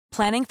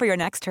Planning for your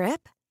next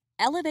trip?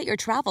 Elevate your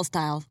travel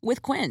style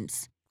with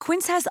Quince.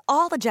 Quince has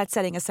all the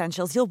jet-setting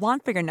essentials you'll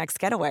want for your next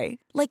getaway,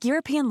 like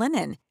European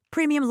linen,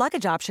 premium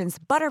luggage options,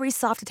 buttery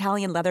soft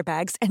Italian leather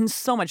bags, and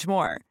so much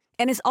more.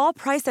 And is all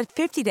priced at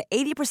 50 to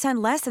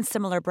 80% less than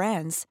similar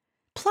brands.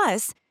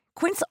 Plus,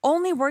 Quince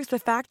only works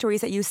with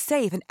factories that use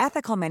safe and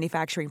ethical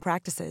manufacturing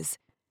practices.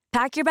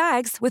 Pack your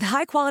bags with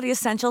high-quality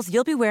essentials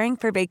you'll be wearing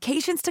for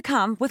vacations to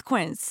come with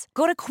Quince.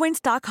 Go to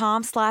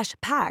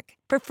quince.com/pack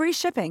for free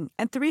shipping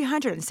and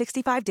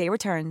 365-day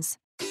returns.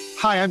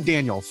 Hi, I'm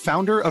Daniel,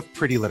 founder of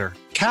Pretty Litter.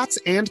 Cats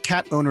and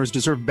cat owners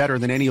deserve better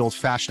than any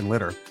old-fashioned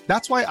litter.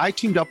 That's why I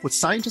teamed up with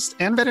scientists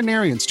and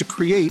veterinarians to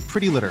create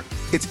Pretty Litter.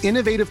 Its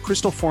innovative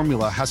crystal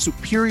formula has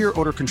superior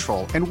odor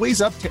control and weighs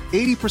up to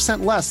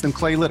 80% less than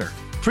clay litter.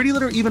 Pretty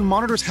Litter even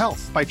monitors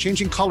health by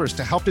changing colors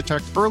to help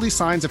detect early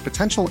signs of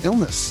potential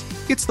illness.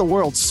 It's the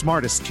world's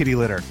smartest kitty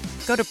litter.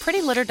 Go to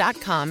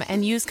prettylitter.com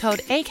and use code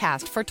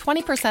ACAST for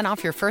 20%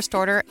 off your first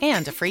order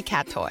and a free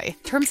cat toy.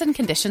 Terms and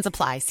conditions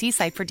apply. See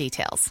site for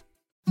details.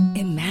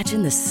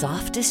 Imagine the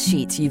softest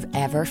sheets you've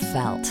ever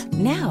felt.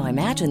 Now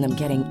imagine them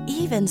getting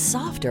even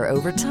softer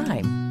over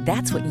time.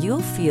 That's what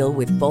you'll feel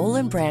with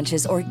Boll &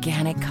 Branch's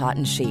organic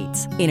cotton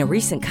sheets. In a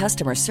recent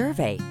customer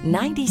survey,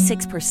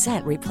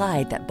 96%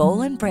 replied that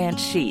Boll & Branch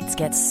sheets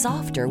get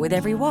softer with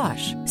every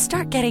wash.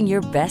 Start getting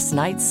your best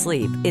night's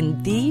sleep in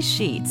these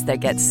sheets that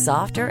get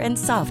softer and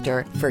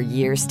softer for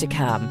years to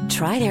come.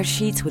 Try their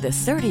sheets with a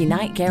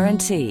 30-night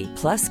guarantee.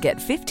 Plus, get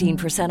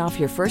 15% off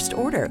your first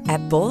order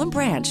at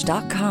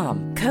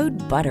bollandbranch.com. Code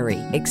BUTTERY.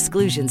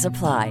 Exclusions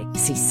apply.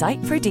 See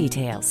site for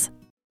details.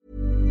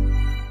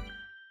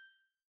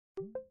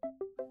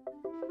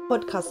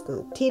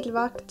 Podcasten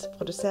Tidligvakt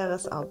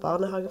produseres av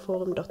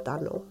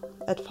barnehageforum.no,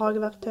 et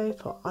fagverktøy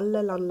for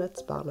alle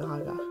landets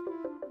barnehager.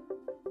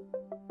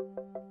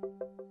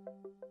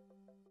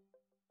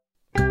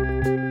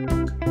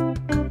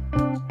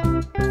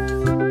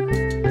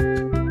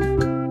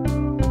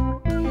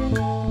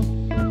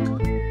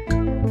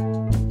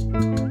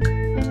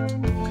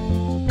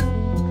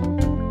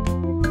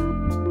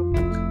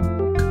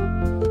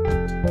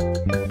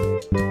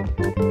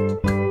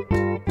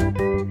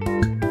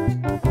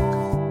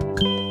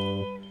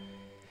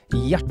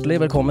 Hjertelig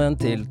velkommen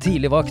til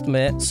Tidligvakt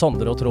med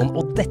Sondre og Trond.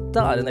 Og dette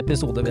en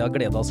episode vi har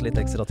gledet oss litt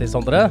ekstra til,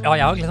 Sondre. Ja,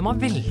 jeg har gledet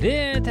meg veldig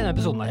til denne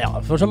episoden her.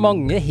 Ja, for som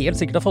mange helt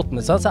sikkert har fått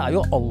med seg, så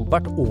jo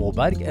Albert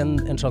Åberg en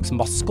slags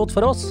maskot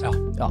for oss.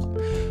 Ja.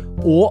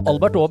 Og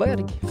Albert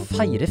Åberg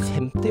feirer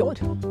 50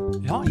 år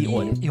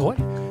i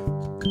år.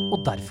 Og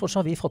derfor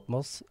så har vi fått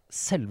med oss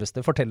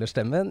selveste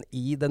fortellerstemmen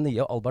i den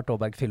nye Albert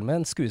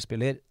Åberg-filmen,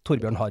 skuespiller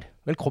Torbjørn Harr.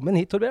 Velkommen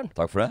hit, Torbjørn.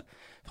 Takk for det.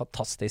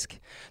 Fantastisk.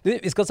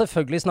 Vi skal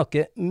selvfølgelig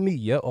snakke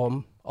mye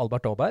om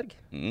Albert Åberg.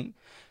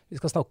 Vi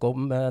skal snakke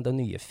om den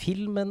nye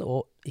filmen,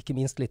 og ikke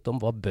minst litt om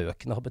hva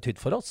bøkene har betydd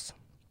for oss.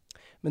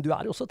 Men du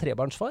jo også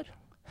trebarnsfar.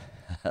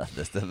 Ja,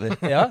 det stemmer.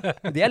 Ja,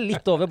 de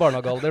litt over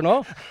barnehagealder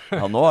nå.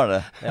 Ja, nå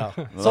det. Ja.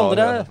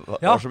 Sondre?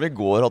 Det var som i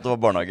går at det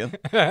var barnehagen.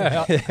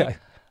 Ja.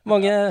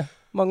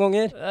 Mange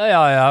unger?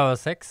 Ja, jeg har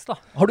 6 da.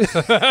 Har du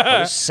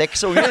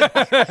 6 unger?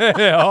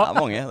 Ja.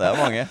 Det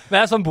mange. Men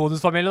jeg sånn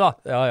bonusfamilie da.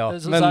 Ja.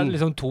 Så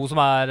liksom 2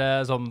 som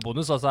som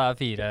bonus, og så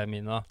 4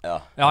 mine. Ja.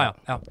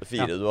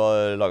 4 du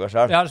har laget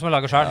selv? Ja, som jeg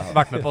lager selv.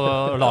 Vært med på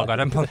å lage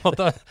dem på en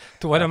måte.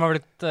 2 av dem har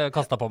blitt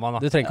kastet på meg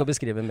da. Du trenger ikke å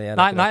beskrive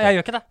mer. Nei, jeg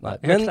gjør ikke det.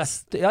 Men,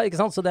 ja,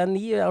 ikke sant? Så det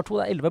 9, jeg har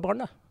 2, det 11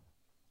 barn da.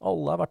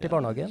 Alle har vært i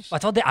barnehagen.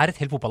 Vet du hva, det et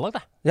helt fotballag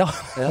det. Ja.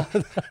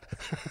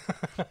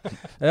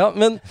 Ja,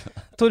 men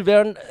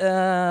Torbjørn,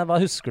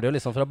 hva husker du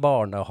liksom fra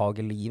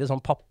barnehagelivet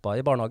som pappa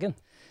i barnehagen?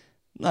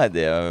 Nei,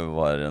 det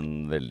var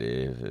en veldig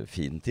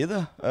fin tid,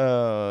 det.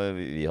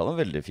 Vi hadde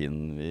en veldig fin,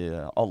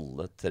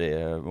 alle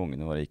 3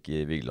 ungene var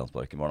ikke i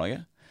Vigelandsparken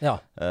barnehage. Ja.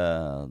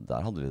 Der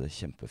hadde vi det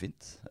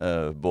kjempefint.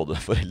 Både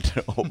foreldre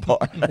og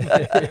barn.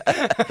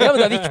 Ja, men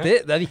det viktig.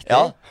 Det viktig.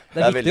 Ja,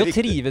 det viktig å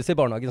trives i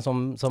barnehagen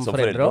som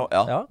foreldre.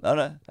 Ja, det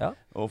det. Ja.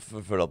 Og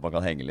føle at man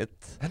kan henge litt.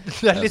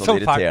 Det litt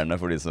sånn irriterende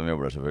for de som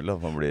jobber der selvfølgelig,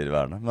 at man blir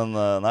værende. Men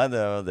nei,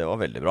 det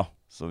var veldig bra.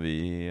 Så vi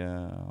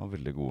har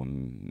veldig gode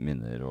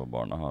minner, og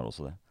barna har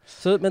også det.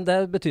 Så, men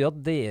det betyr at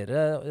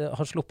dere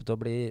har sluppet å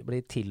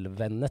bli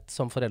tilvennet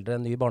som foreldre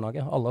en ny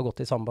barnehage. Alle har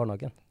gått i samme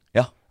barnehagen.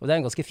 Ja. Og det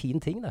en ganske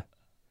fin ting, det.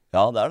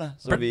 Ja, det det.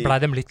 Så Ble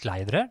de litt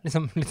leidere?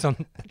 Liksom, litt sånn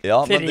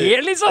ja,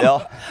 liksom? Ja.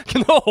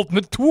 Kunne holdt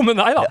med 2, men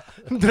nei da.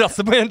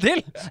 Drasse på en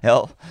til. Ja,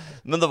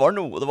 men det var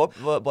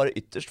bare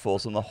ytterst få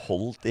som har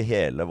holdt i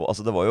hele...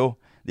 Altså det var jo...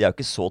 De jo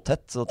ikke så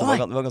tett, så det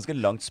var ganske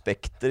langt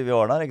spekter vi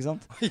var der, ikke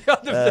sant? Ja,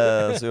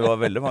 så vi var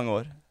veldig mange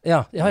år.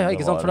 Ja,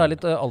 ikke sant? For det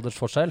litt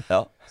aldersforskjell.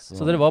 Ja.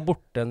 Så dere var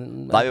borte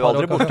Nei, vi var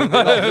aldri borte. Vi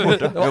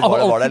var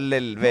der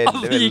veldig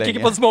lenge. Vi gikk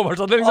ikke på en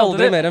småbarnsavdeling.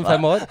 Aldri mer enn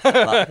 5 år.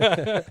 Nei.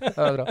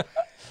 Det bra.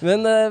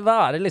 Men hva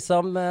det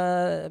liksom,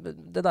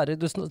 det der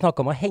du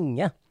snakket om å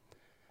henge,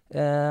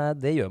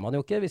 det gjør man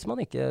jo ikke hvis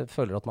man ikke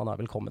føler at man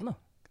velkommen da.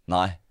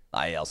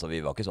 Nei, altså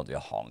vi var ikke sånn at vi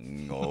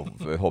hang,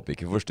 og jeg håper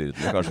ikke forstyrret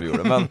det, kanskje vi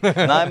gjorde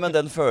det, men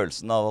den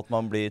følelsen av at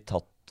man blir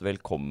tatt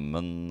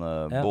velkommen,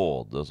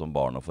 både som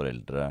barn og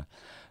foreldre,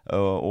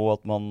 Og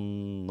at man,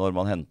 når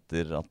man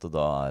henter, at det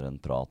da en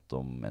prat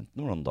om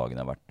enten hvordan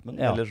dagen har vært, men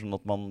eller sånn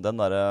at man, den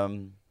der...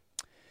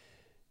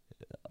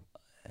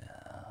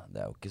 Det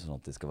jo ikke sånn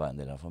at det skal være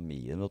en del av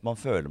familien, men at man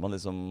føler man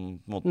liksom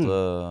på en måte,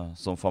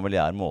 som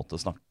familiær måte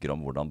snakker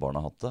om hvordan barna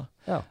har hatt det.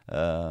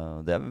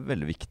 Det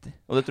veldig viktig.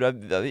 Og det tror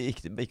jeg det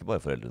viktig, ikke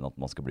bare foreldrene at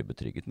man skal bli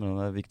betrygget, men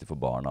det viktig for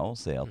barna å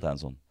se at det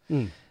en sånn,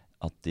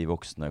 at de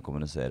voksne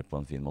kommuniserer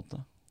på en fin måte.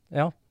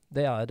 Ja,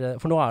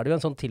 det for nå det jo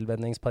en sånn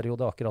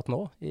tilvenningsperiode akkurat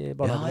nå i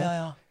barnehagen.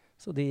 Ja.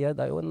 Så det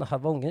jo en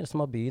haug av unger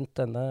som har begynt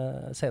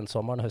denne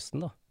sensommeren,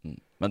 høsten da.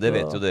 Men det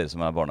vet jo dere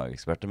som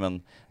barnehageeksperter,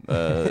 men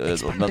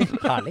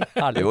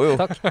herlig, jo.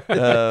 Takk.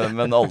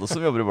 Men alle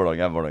som jobber i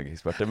barnehage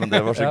barnehageeksperter, men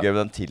det var så gøy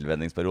med den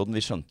tilvenningsperioden.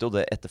 Vi skjønte jo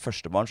det, etter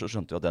første barn så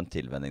skjønte vi at den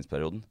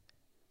tilvenningsperioden,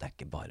 det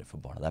ikke bare for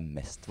barna, det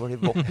mest for de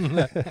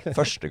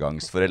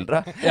førstegangsforeldre.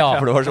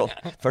 For det var sånn,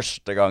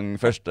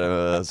 første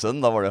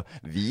sønn, da var det,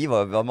 vi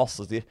var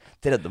masse styr.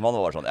 Tredjemann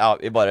var sånn,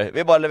 vi bare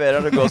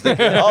leverer det, gå og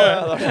styr.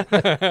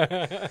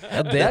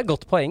 Ja, det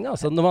godt poeng,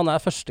 altså, når man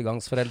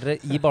førstegangsforeldre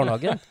i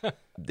barnehagen.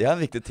 Det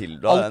en viktig til.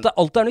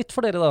 Alt nytt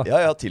for dere da.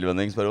 Ja,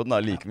 tilvenningsperioden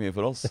like mye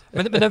for oss.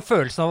 Men den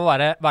følelsen av å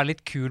være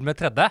litt kul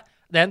med tredje,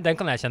 den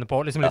kan jeg kjenne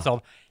på, liksom litt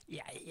sånn, dette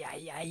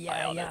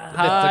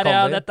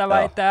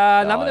vet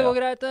jeg. Nei, men det går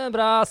greit,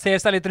 bra. Ser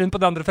seg litt rundt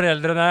på de andre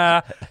foreldrene.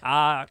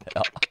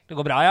 Det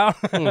går bra,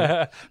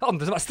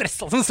 Andre som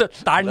stresset som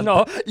søtteren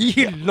og i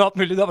hyllen og alt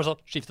mulig. Det var sånn,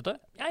 skiftet det?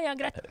 Ja,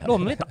 greit.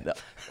 Låne litt, da.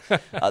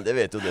 Ja, det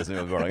vet jo det som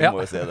jobber i barnehagen.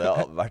 Må jo se det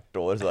hvert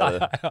år. Så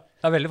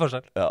det er veldig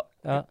forskjell. Ja.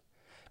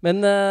 Men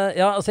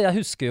altså jeg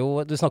husker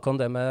jo, du snakket om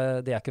det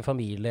med, det ikke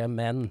familie,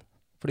 men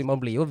fordi man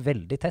blir jo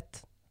veldig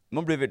tett.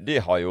 De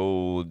har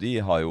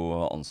jo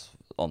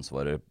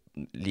ansvaret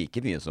like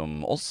mye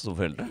som oss som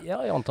foreldre. Ja,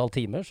 i antall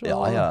timer. Så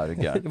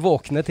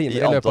våkne timer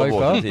i løpet av uka.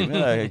 Våkne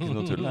timer, det ikke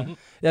noe tull.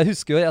 Jeg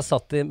husker jo, jeg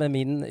satt med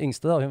min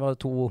yngste da, hun var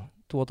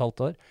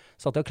 2,5 år,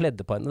 satt jeg og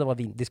kledde på henne,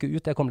 de skulle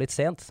ut, jeg kom litt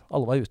sent,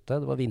 alle var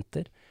ute, det var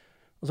vinter.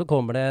 Og så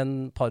kommer det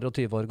en par og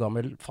 20 år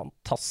gammel,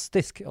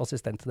 fantastisk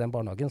assistent til den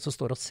barnehagen, som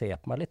står og ser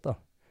på meg litt da.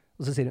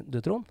 Og så sier hun,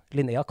 du Trond,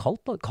 Linnea kan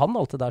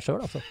alt det der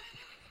selv, altså.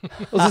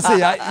 Og så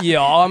sier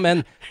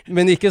jeg,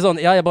 men ikke sånn,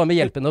 jeg bare med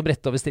hjelpen å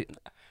brette over striven.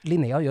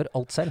 Linnea gjør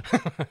alt selv.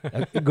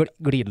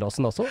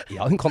 Glidelåsen også?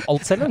 Ja, hun kan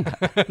alt selv, hun.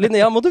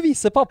 Linnea, må du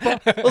vise pappa?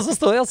 Og så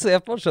står jeg og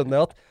ser på og skjønner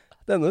jeg at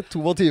denne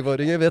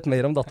 22-åringen vet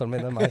mer om datteren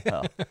min enn meg.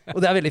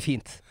 Og det veldig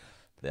fint.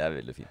 Det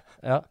veldig fint.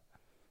 Ja,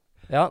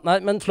 nei,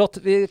 men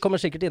flott. Vi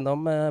kommer sikkert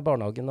innom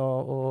barnehagen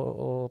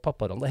og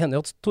papparånd. Det hender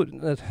jo at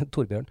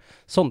Torbjørn,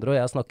 Sondre og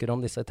jeg snakker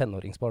om disse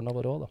tenåringsbarna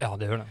våre også, da. Ja,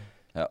 det gjør det.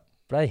 Ja.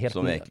 Det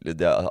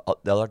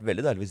hadde vært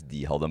veldig deilig hvis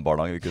de hadde en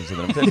barnehage vi kunne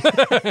sende dem til.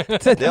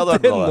 Det hadde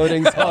vært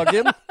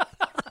tenåringshagen.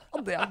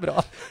 Det bra.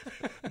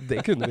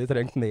 Det kunne vi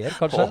trengt mer,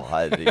 kanskje.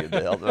 Herregud,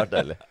 det hadde vært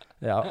deilig.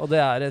 Ja, og det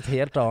et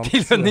helt annet...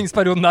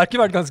 Tilvenningsperioden ikke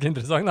vært ganske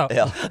interessant, da.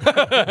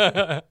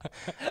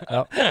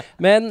 Ja.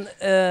 Men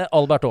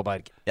Albert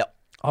Åberg,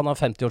 han har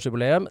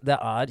 50-årsjubileum. Det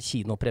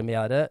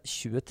kinopremiere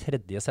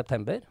 23.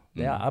 september.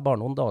 Det bare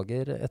noen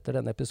dager etter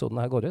denne episoden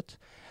her går ut.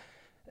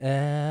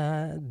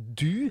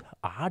 Du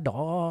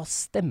da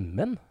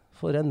stemmen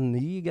for en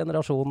ny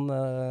generasjon,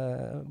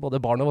 både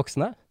barn og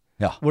voksne.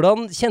 Ja.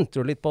 Hvordan kjente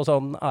du litt på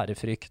sånn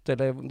ærefrykt,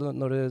 eller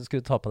når du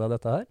skulle ta på deg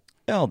dette her?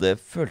 Ja, det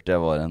følte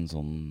jeg var en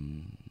sånn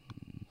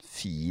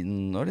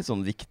fin og litt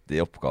sånn viktig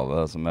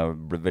oppgave som jeg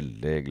ble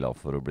veldig glad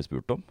for å bli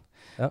spurt om.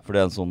 Ja. For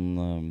det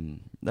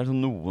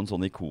noen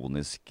sånne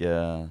ikoniske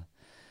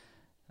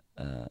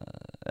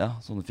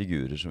sånne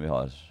figurer som vi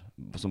har,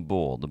 som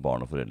både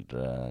barn og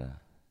foreldre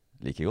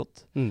like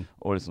godt,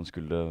 og liksom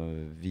skulle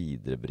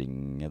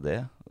viderebringe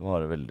det. Det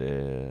var veldig,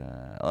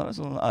 en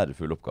sånn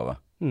ærefull oppgave.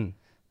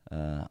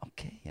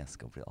 Ok, jeg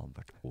skal bli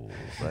Albert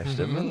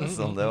Åberg-stemmen.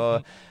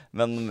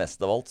 Men mest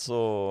av alt så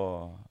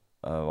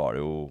var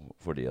det jo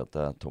fordi at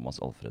det Thomas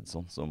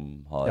Alfredsson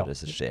som har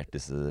regissert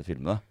disse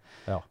filmene.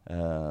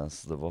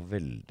 Så det var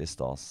veldig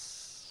stas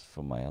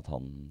for meg at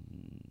han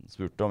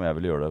spurte om jeg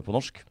ville gjøre det på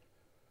norsk.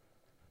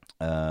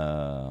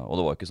 Og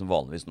det var ikke som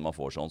vanligvis når man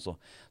får sånn,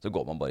 så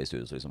går man bare i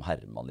studio, så liksom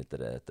hermer man litt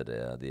etter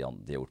det de har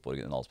gjort på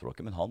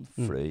originalspråket. Men han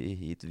fløy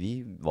hit,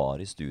 vi var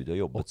i studio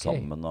og jobbet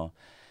sammen, og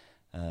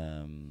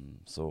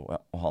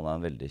han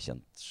en veldig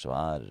kjent,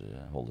 svær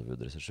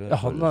Hollywood-regissør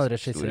for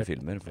store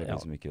filmer, for de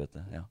som ikke vet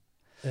det.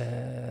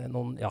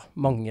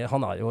 Mange,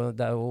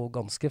 det jo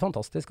ganske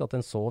fantastisk at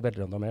en så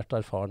velrenommert,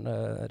 erfaren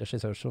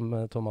regissør som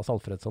Thomas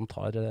Alfredsson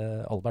tar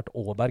Albert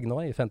Åberg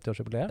nå i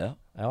 50-årsjubileet.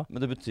 Men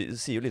det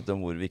sier jo litt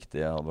om hvor viktig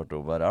Albert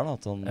Åberg da,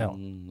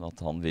 at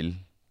han vil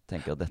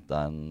tenke at dette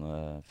en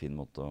fin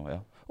måte å...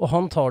 Og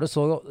han tar det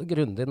så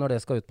grundig når det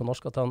skal ut på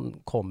norsk, at han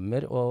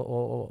kommer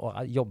og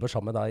jobber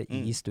sammen med deg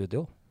i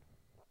studio.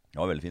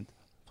 Ja, veldig fint.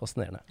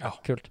 Fascinerende. Ja.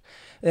 Kult.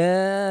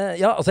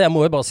 Altså jeg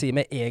må jo bare si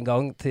med en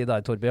gang til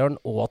deg, Torbjørn,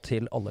 og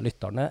til alle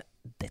lytterne,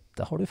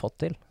 dette har du fått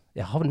til.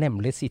 Jeg har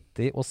nemlig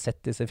sittet og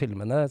sett disse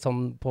filmene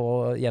sånn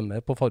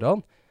hjemme på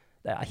forhånd.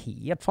 Det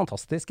helt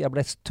fantastisk. Jeg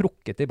ble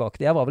trukket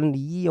tilbake. Jeg var vel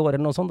 9 år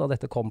eller noe sånt da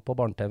dette kom på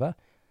barne-TV.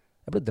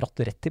 Jeg ble dratt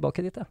rett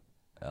tilbake dit,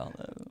 Ja,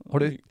 det Har var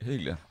du-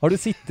 hyggelig. Har du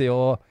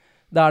sittet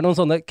det noen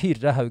sånne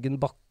Kyrre Haugen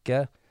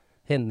Bakke,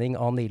 Henning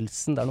A.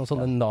 Nilsen, det noen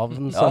sånne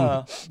navn som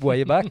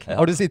way back.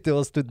 Har du sittet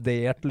og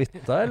studert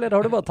lytta, eller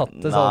har du bare tatt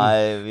det sånn?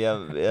 Nei, jeg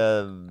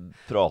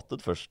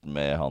pratet først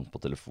med han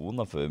på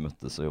telefon da, før vi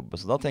møttes og jobbet,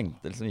 så da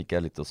gikk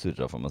jeg litt og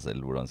surret for meg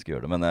selv hvordan jeg skulle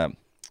gjøre det. Men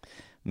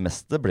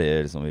mest det ble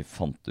liksom vi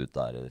fant ut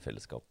der i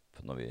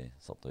fellesskap når vi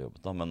satt og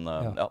jobbet da. Men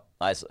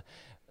nei, så,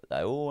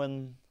 det jo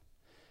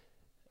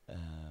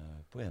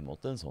på en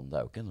måte det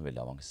jo ikke en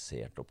veldig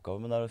avansert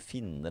oppgave, men det å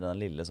finne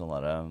den lille sånn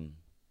der...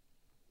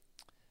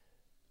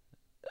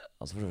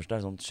 Altså for det første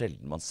det sånn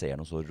sjelden man ser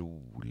noe så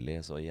rolig,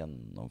 så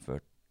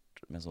gjennomført,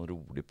 med en sånn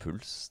rolig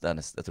puls.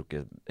 Jeg tror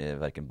ikke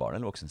hverken barn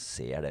eller voksen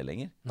ser det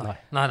lenger. Nei.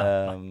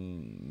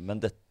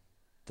 Men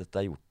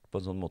dette gjort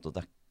på en sånn måte at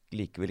det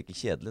likevel ikke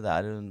kjedelig.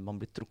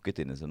 Man blir trukket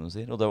inn i, som du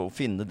sier. Og det å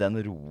finne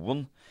den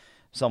roen,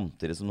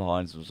 samtidig som du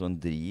har en sånn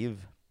driv,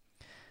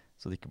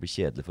 så det ikke blir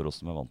kjedelig for oss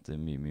som vant til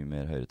mye, mye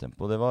mer høyere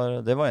tempo. Det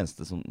var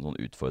eneste sånn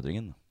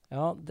utfordringen.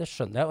 Ja, det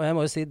skjønner jeg. Og jeg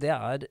må jo si, det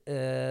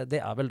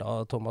er vel da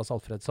Thomas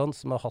Alfredsson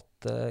som har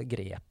hatt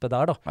grepet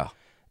der, da. Ja.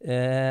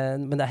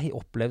 Men det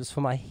oppleves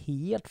for meg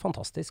helt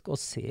fantastisk å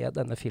se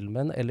denne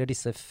filmen, eller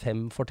disse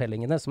 5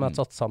 fortellingene som er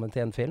satt sammen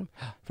til en film.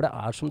 For det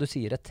som du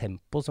sier, et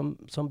tempo som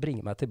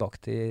bringer meg tilbake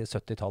til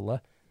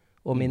 70-tallet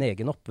og min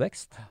egen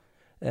oppvekst.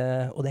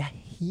 Og det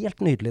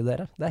helt nydelig,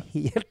 dere. Det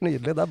helt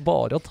nydelig. Det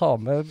bare å ta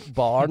med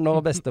barn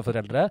og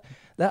besteforeldre.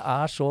 Det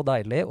så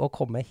deilig å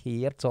komme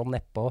helt sånn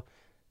nedpå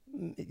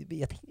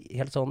i et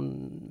helt sånn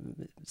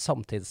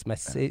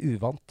samtidsmessig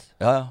uvant.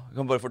 Ja, jeg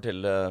kan bare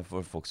fortelle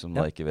for folk som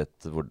da ikke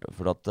vet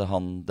for at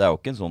det jo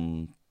ikke en sånn,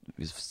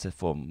 hvis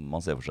man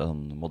ser for seg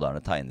en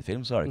moderne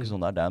tegnefilm, så det ikke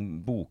sånn der, det en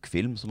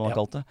bokfilm som man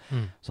har kalt det.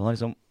 Så han har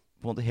liksom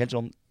på en måte helt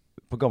sånn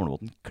på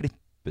gamlemåten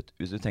klippet,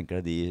 hvis du tenker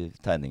deg de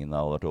tegningene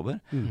av Albert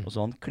Åberg, og så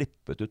har han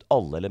klippet ut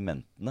alle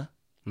elementene,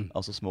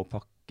 altså små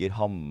pakker,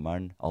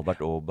 hammeren,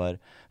 Albert Åberg,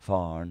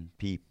 faren,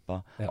 pipa,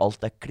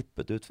 alt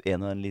klippet ut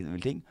en og en liten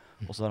ting,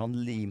 og så har han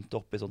limt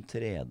opp i sånn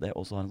 3D,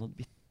 og så har han sånn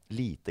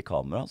lite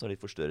kamera, så har de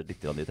forstørret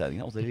litt grann de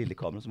tegningene, og så det lille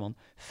kamera som han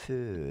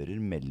fører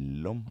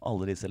mellom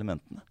alle disse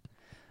elementene.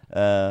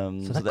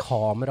 Så det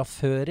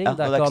kameraføring,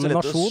 det ikke animasjon. Det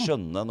ikke så lett å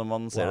skjønne når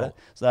man ser det.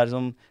 Så det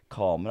liksom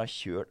kamera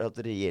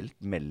kjørt reelt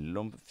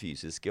mellom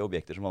fysiske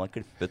objekter som han har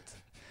klippet.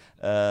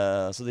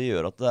 Så det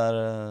gjør at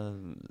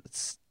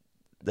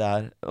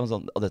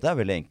og dette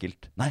veldig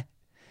enkelt. Nei,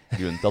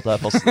 grunnen til at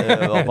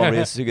at man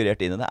blir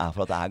suggerert inn i det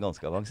for at det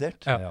ganske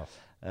avansert.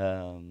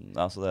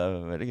 Så det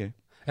veldig gøy.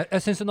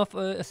 Jeg synes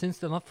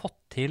den har fått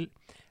til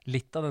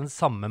litt av den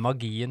samme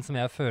magien som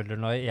jeg føler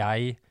når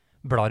jeg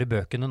blar i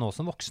bøkene nå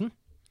som voksen.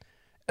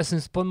 Jeg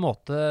synes på en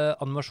måte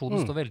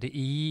animasjonen står veldig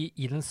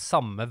i den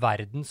samme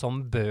verden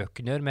som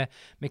bøkene gjør,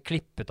 med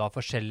klippet av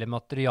forskjellige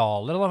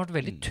materialer. Det har vært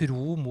veldig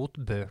tro mot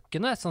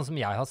bøkene, sånn som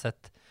jeg har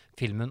sett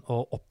filmen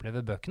og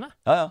opplever bøkene.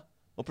 Ja.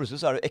 Og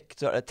plutselig så det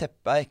ekte,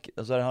 teppet ekte,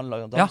 og så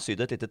han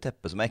sydd et lite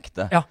teppe som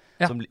ekte.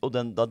 Og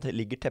da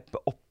ligger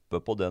teppet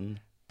oppe på den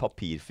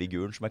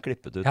papirfiguren som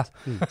klippet ut.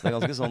 Så det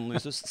ganske sånn,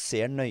 hvis du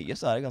ser nøye,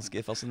 så det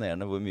ganske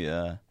fascinerende hvor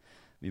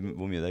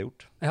mye det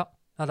gjort. Ja,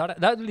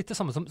 det litt det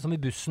samme som i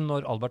bussen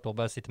når Albert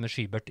Åberg sitter med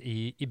Skybert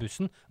i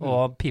bussen,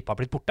 og pipa har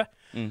blitt borte.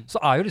 Så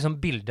jo liksom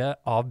bildet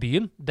av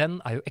byen, den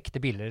jo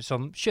ekte biler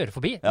som kjører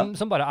forbi,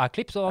 som bare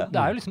klipp, så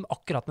det jo liksom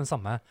akkurat den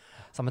samme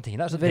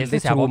tingen der. Så det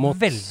synes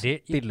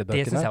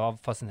jeg var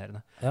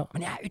fascinerende.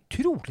 Men jeg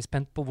utrolig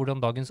spent på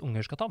hvordan dagens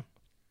unger skal ta den.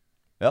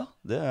 Ja,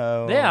 det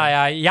jo... Det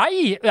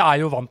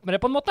jeg jo vant med det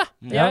på en måte.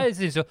 Jeg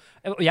synes jo,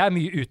 jeg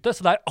mye ute,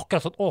 så det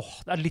akkurat sånn,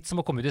 det litt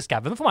som å komme ut i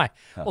skaven for meg.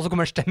 Og så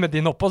kommer stemmen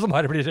din opp, og så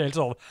bare blir det helt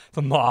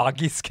sånn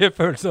magisk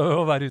følelse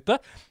å være ute.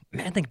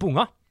 Men jeg tenker på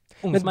unga.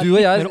 Unge som litt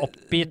mer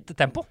oppgitt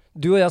tempo.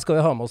 Du og jeg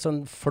skal jo ha med oss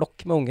en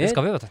flokk med unger. Det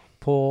skal vi, vet du.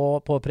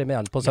 På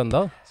premieren på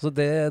søndag. Så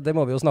det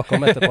må vi jo snakke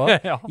om etterpå.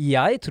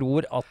 Jeg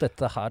tror at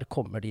dette her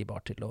kommer de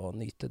bare til å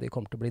nyte. De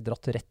kommer til å bli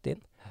dratt rett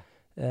inn.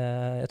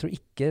 Jeg tror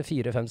ikke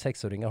 4, 5,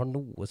 6-åringer har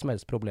noe som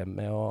helst problem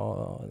med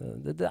å...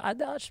 Det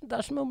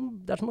som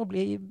å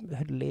bli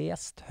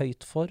lest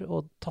høyt for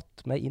og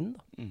tatt med inn.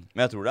 Da.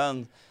 Men jeg tror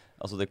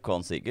det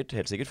kan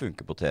helt sikkert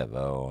funke på TV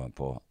og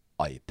på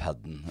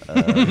iPaden.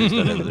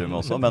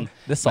 Også, men,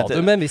 det sa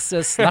du med en viss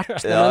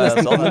snert.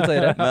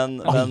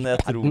 Men jeg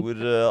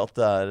tror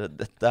at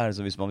dette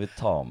liksom, hvis man vil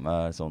ta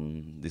med sånn,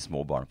 de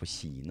små barna på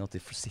kino, at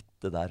de får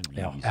sitte der,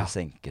 lyset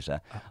senker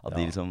seg. At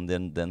de, liksom,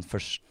 den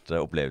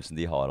første opplevelsen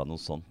de har av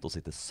noe sånt, å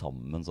sitte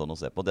sammen sånn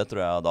og se på, det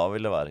tror jeg da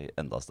vil det være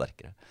enda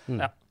sterkere.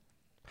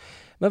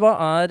 Men hva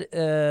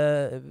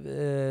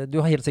du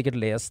har helt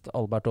sikkert lest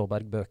Albert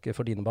Åberg-bøker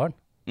for dine barn.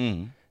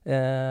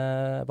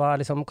 Hva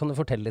liksom, kan du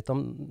fortelle litt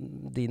om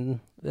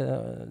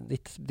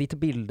ditt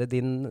bilde,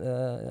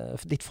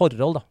 ditt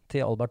forhold da,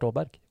 til Albert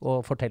Åberg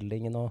og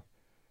fortellingen og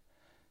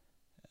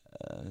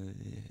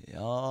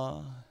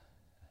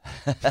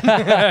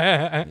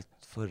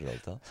mitt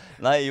forhold til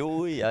nei jo,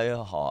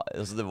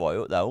 altså det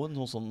jo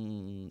noe sånn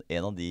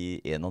en av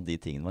de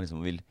tingene man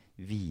liksom vil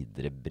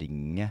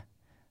viderebringe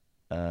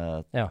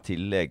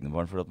til egne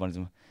barn, for at man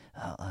liksom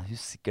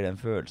husker den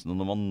følelsen, og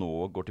når man nå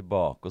går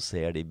tilbake og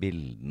ser de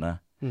bildene,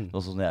 og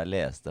så når jeg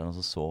leste den, og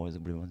så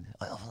blir man,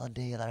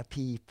 det der er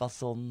pipa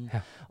sånn,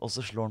 og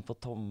så slår han på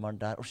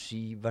tommeren der, og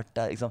Skybert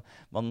der, ikke sant?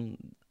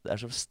 Det er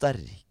så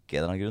sterke en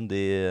eller annen grunn,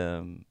 de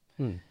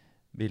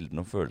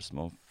bildene og følelsene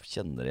man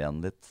kjenner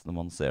igjen litt, når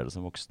man ser det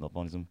som voksen, at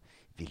man liksom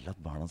vil at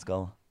barna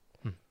skal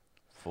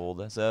få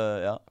det, så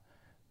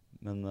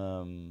men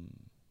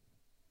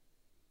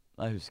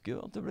jeg husker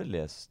jo at det ble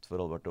lest for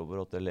Albert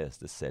Aaberg, at jeg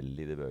leste selv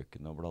i de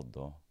bøkene og bladde,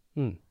 og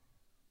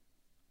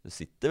det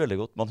sitter veldig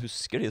godt. Man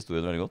husker de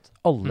historiene veldig godt.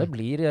 Alle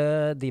blir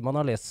de man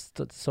har lest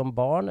som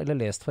barn, eller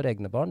lest for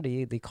egne barn,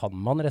 de kan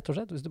man rett og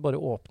slett. Hvis du bare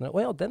åpner,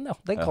 den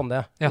kan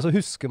jeg. Og så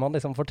husker man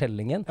liksom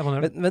fortellingen.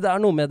 Men det er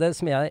noe med det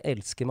som jeg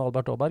elsker med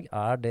Albert Aaberg,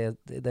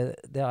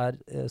 det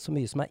er så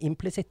mye som er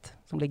implisitt,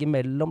 som ligger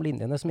mellom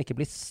linjene, som ikke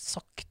blir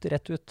sagt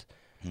rett ut.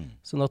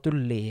 Sånn at du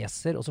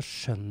leser, og så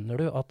skjønner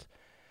du at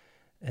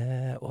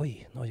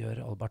nå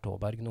gjør Albert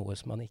Aaberg noe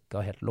som han ikke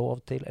har helt lov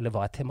til, eller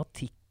hva er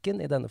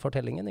tematikken i denne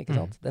fortellingen, ikke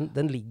sant?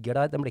 Den ligger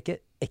der, den blir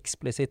ikke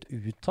eksplisitt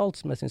uttalt,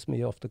 som jeg synes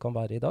mye ofte kan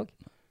være i dag.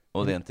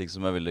 Og det er en ting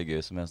som er veldig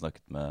gøy, som jeg har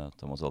snakket med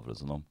Thomas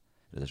Alfredsen om,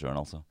 regissøren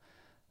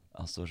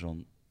altså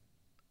sånn,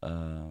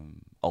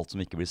 alt som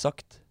ikke blir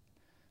sagt,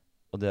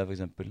 og det er for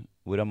eksempel,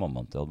 hvor er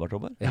mammaen til Albert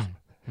Aaberg? Ja.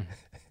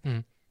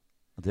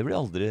 Og det blir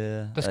aldri...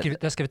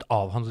 Det er skrevet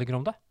avhandlinger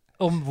om det,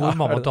 om hvor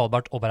mammaen til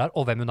Albert Aaberg er,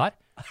 og hvem hun er.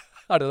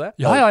 Er det det?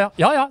 Ja.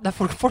 Det er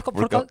folk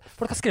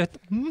har skrevet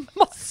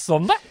masse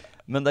om det.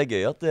 Men det er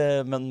gøy at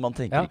men man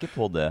tenker ikke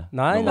på det.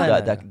 Nei.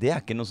 Det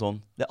er ikke noe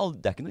sånn, det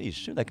er ikke noe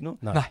issue, det er ikke noe,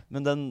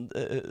 men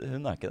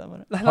hun er ikke der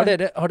bare. Har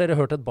dere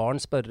hørt et barn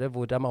spørre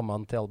hvor er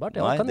mammaen til Albert?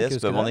 Nei, det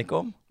spør man ikke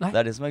om. Det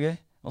er det som er gøy.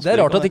 Det er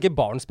rart at ikke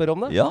barn spør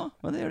om det. Ja,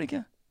 men det gjør det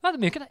ikke. Nei, det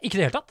er mye ikke det.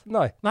 Ikke det helt tatt.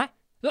 Nei.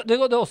 Det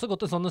har også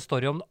gått en sånn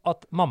story om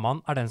at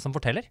mammaen er den som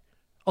forteller.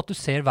 At du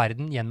ser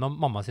verden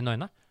gjennom mamma sine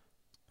øyne.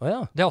 Det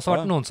har også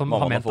vært noen som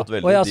har ment det. Mamma har fått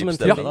veldig dyp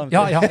stemme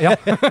da. Ja.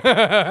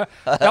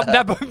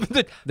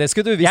 Det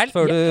skulle du visst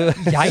før du...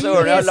 Jeg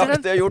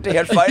har gjort det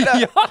helt feil,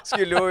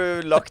 Skulle jo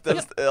lagt den...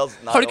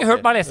 Har du ikke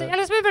hørt meg lese? Jeg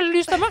leser med veldig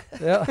lys stemme.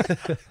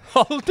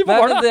 Alltid på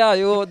barna. Det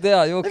er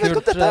jo kult...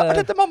 Er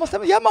dette mammas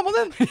stemme? Jeg er mamma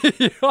din!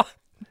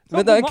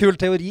 Men det er en kul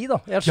teori da.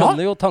 Jeg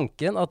skjønner jo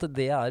tanken at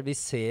det er vi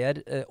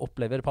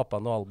opplever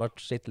pappaen og Albert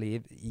sitt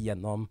liv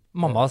gjennom...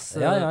 Mammas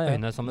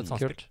øyne som et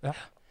samspill.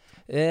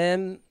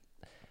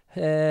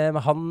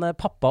 Han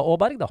pappa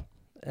Aaberg da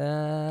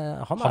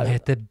han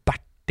heter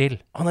Bertil.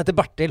 Han heter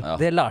Bertil,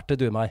 det lærte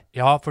du meg.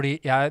 Ja,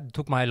 fordi jeg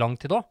tok meg lang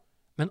tid da.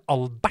 Men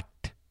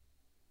Albert,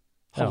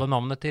 halve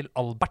navnet til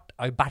Albert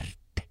er jo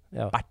Bert.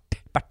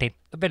 Bertil.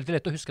 Det er veldig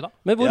lett å huske da.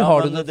 Men hvor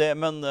har du det?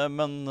 Men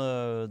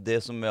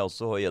det som jeg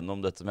også har gjennom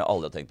dette som jeg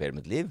aldri har tenkt på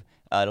hele mitt liv,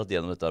 er at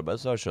gjennom dette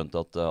arbeidet så har jeg skjønt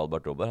at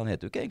Albert Aaberg, han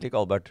heter jo egentlig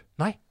ikke Albert.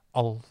 Nei,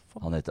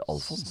 Alfons. Han heter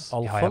Alfons.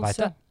 Ja, jeg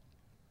vet det.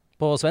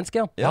 På svensk,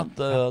 Ja,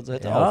 det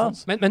heter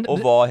Alfons. Og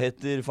hva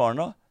heter faren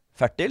da?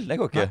 Fertil? Det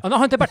går ikke. Han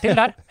heter Bertil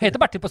der. Heter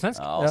Bertil på svensk.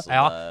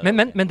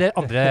 Men det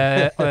andre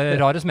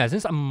rare som jeg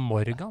synes er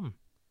Morgan.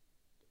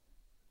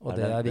 Og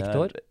det er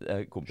Victor.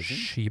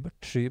 Skybert.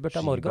 Skybert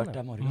er Morgan.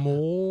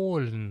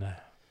 Målen.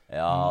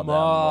 Ja, det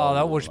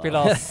er ordspill,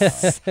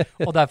 ass.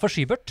 Og derfor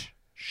Skybert.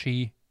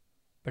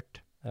 Skybert.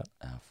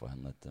 For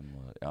henne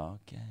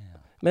ok.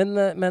 Men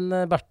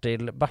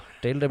Bertil,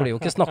 det blir jo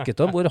ikke snakket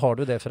om. Hvor har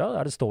du det fra?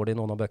 Står det i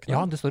noen av bøkene?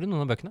 Ja, det står i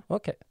noen av bøkene.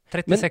 Ok.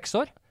 36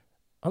 år.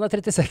 Han er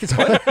 36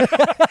 år.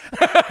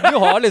 Du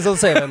har liksom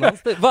CV-en hans.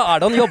 Hva er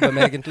det han jobber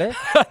med egentlig?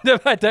 Det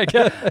vet jeg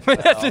ikke. Men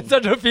jeg synes det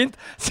er så fint.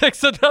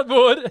 36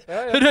 år,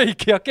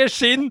 røykejakke,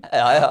 skinn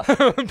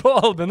på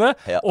albene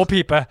og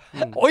pipe.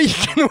 Og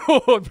ikke noe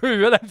hår på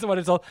huet. Den som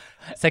var litt sånn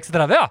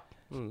 36, ja.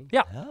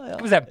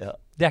 Skal vi se.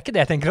 Det er ikke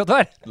det jeg tenker at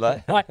det er.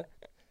 Nei.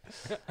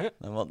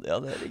 Ja,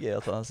 det er gøy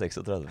at han er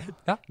 36.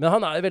 Men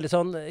han er jo veldig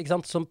sånn, ikke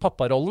sant, som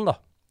papparollen da.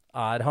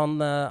 Er han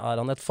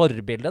et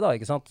forbilde da,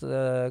 ikke sant?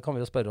 Kan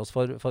vi jo spørre oss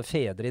for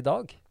fedre i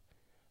dag.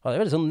 Han er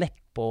jo veldig sånn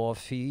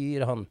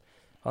neppå-fyr.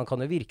 Han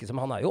kan jo virke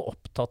som, han er jo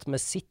opptatt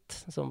med sitt,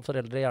 som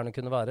foreldre gjerne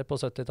kunne være på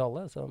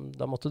 70-tallet. Så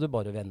da måtte du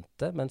bare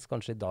vente, mens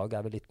kanskje i dag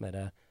er vi litt mer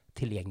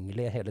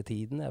tilgjengelige hele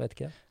tiden, jeg vet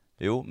ikke.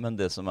 Jo, men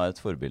det som er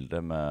et forbilde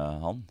med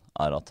han,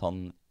 er at han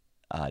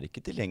er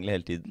ikke tilgjengelig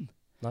hele tiden.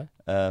 Nei.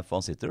 For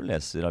han sitter og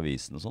leser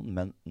avisen og sånn,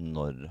 men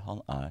når han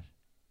er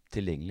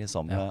tilgjengelig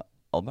sammen med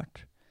Albert,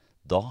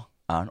 da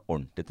er han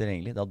ordentlig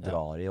tilgjengelig. Da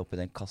drar de opp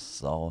i den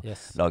kassa og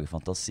lager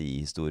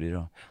fantasihistorier.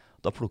 Og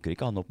da plukker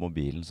ikke han opp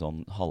mobilen sånn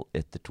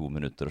etter 2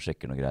 minutter og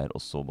sjekker noe greier,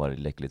 og så bare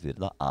leker litt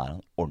videre. Da er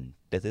han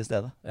ordentlig til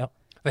stede. Ja.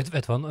 Vet du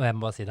hva, jeg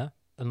må bare si det.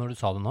 Når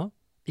du sa det nå,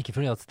 ikke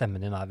fordi at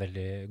stemmen din er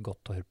veldig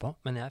godt å høre på,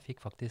 men jeg fikk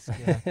faktisk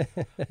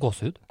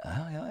gåsehud.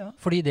 Ja.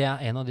 Fordi det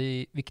er en av de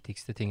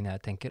viktigste tingene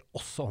jeg tenker,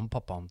 også om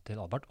pappaen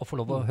til Albert, å få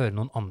lov å høre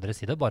noen andre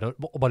si det,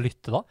 og bare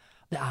lytte da.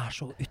 Det er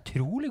så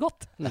utrolig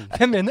godt.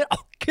 Jeg mener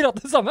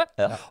akkurat det samme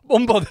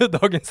om både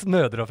dagens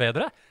mødre og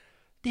fedre.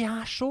 De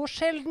er så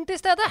sjelden til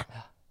stede.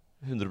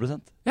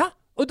 100%. Ja,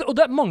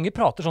 Og mange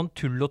prater sånn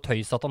tull og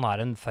tøys at han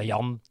en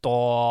feiant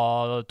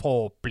og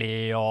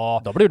tåpelig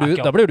og... Da blir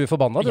du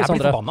forbannet, du,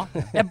 Sondre. Jeg blir forbannet.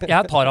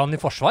 Jeg tar han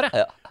i forsvaret.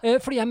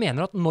 Fordi jeg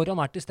mener at når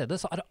han til stede,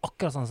 så det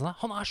akkurat sånn.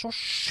 Han så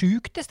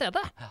sjukt til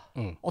stede.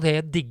 Og det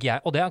digger jeg.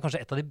 Og det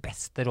kanskje et av de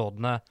beste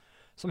rådene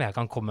som jeg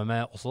kan komme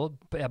med også.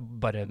 Jeg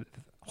bare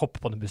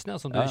hopper på den bussen,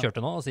 som du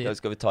kjørte nå, og sier...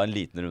 Skal vi ta en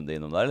liten runde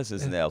innom der, eller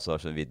synes jeg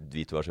også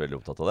vi to så veldig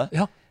opptatt av det?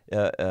 Ja.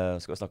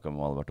 Skal vi snakke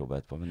om Albert Aaberg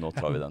etterpå, men nå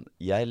tar vi den.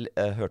 Jeg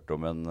hørte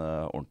om en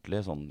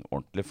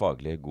ordentlig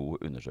faglig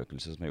god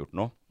undersøkelse som jeg har gjort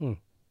nå.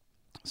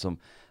 Som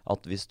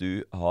at hvis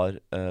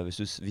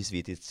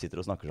vi sitter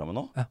og snakker sammen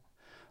nå,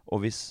 og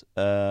hvis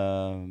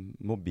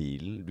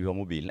du har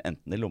mobilen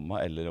enten i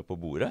lomma eller på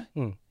bordet,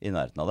 i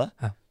nærheten av det,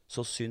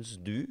 så syns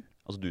du,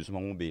 altså du som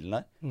har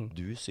mobilen her,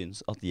 du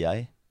syns at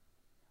jeg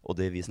og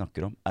det vi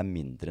snakker om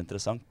mindre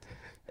interessant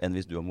enn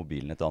hvis du har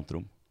mobilen i et annet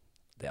rom.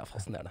 Det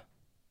fascinerende.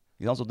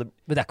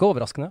 Men det ikke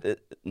overraskende?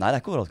 Nei, det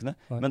ikke overraskende.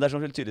 Nei. Men det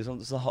sånn veldig tydelig så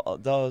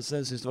jeg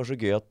synes det var så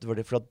gøy at det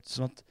var det,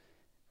 sånn at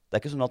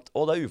det ikke sånn at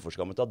det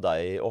uforskammet av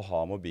deg å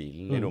ha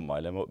mobilen i rommet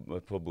eller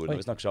på bordet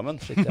når vi snakker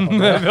sammen. Det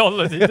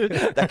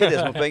ikke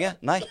det som poenget.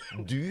 Nei,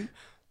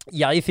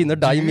 jeg finner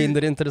deg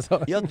mindre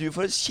interessant. Ja, du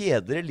får et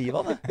kjedeligere liv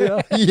av det. Ja,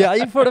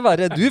 jeg får det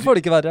verre, du får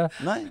det ikke verre.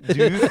 Nei,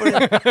 du får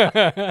det.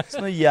 Så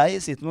når jeg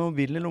sitter med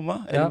mobilen i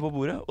lomma, eller på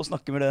bordet, og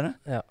snakker med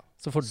dere,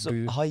 så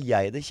har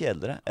jeg det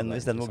kjedeligere enn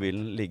hvis den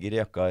mobilen ligger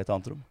i jakka i et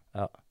annet rom.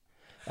 Ja.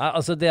 Nei,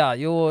 altså det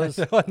jo...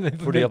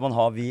 Fordi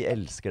at vi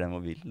elsker den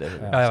mobilen.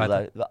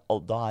 Så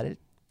da det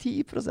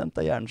 10%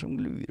 av hjernen som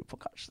lurer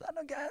på, kanskje det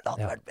noe gøy.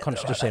 Det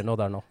kanskje det skjer noe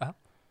der nå.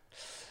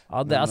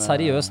 Ja, det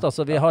seriøst.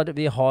 Altså,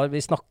 vi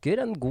snakker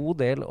en god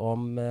del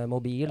om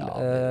mobil,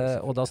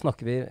 og da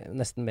snakker vi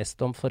nesten mest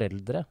om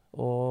foreldre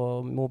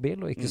og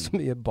mobil, og ikke så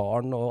mye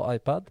barn og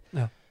iPad.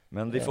 Ja.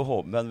 Men vi får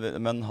håpe,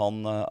 men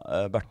han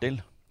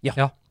Bertil,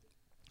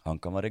 han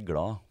kan være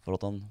glad for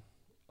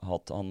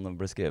at han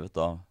ble skrevet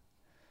da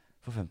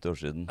for 50 år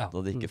siden, da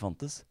det ikke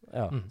fantes.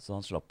 Så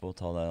han slapp å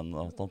ta den,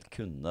 at han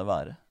kunne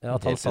være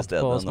at han til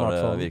stede når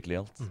det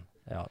virkelig gjaldt.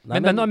 Ja.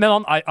 Men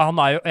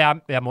han jo,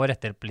 jeg må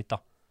rette opp litt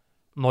da.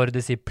 Når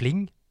det sier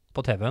pling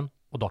på TV-en,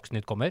 og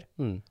Dagsnytt kommer,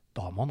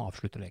 da må han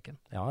avslutte leken.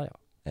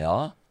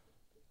 Ja.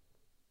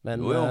 Men,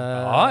 så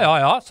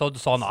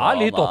han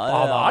litt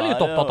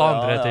opptatt av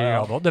andre ting.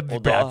 Det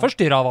ble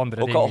forstyrret av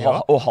andre ting.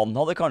 Og han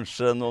hadde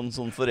kanskje noen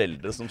sånne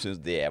foreldre som syntes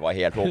det var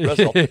helt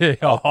håpløst. At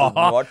du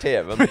har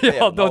TV-en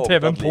du har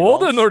TV-en på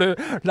når du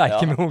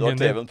leker med ungen din.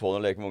 Du har TV-en på når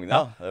du leker med ungen, det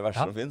er det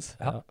verste som finnes.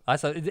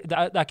 Altså,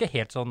 det ikke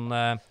helt sånn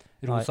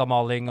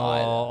rosamaling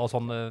og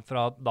sånn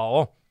fra da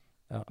også.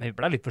 Men vi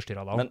ble litt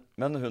forstyrret da.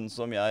 Men hun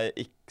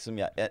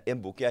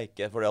en bok jeg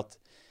ikke, fordi at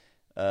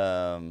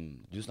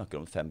du snakker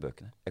om 5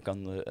 bøkene.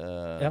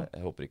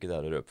 Jeg håper ikke det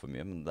å røpe for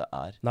mye, men det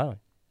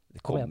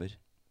kommer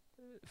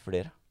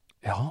flere.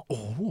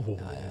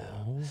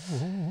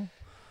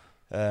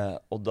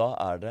 Og da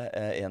det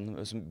en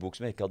bok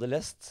som jeg ikke hadde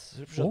lest.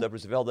 Skjønte jeg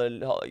plutselig,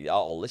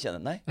 alle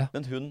kjenner nei.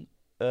 Men hun,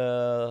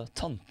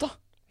 tanta,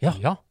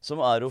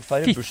 som jo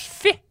feirer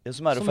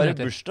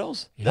bursdag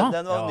hos.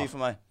 Den var ny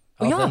for meg.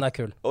 Ja, den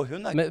kul.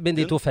 Men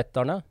de 2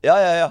 fetterne?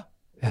 Ja.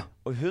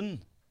 Og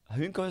hun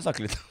kan vi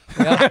snakke litt om.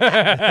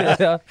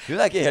 Hun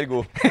ikke helt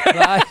god.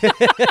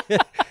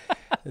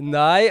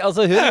 Nei,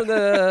 altså hun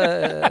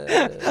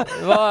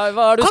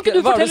hva du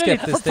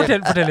skeptisk til?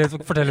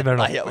 Fortell litt mer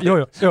nå. Jo.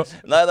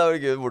 Nei, det var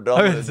gøy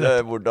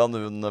hvordan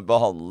hun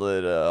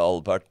behandler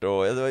Albert,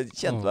 og jeg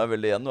kjente meg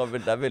veldig igjen.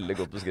 Det veldig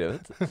godt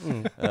beskrevet.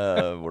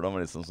 Hvordan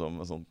man liksom som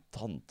en sånn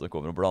tante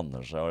kommer og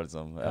blander seg og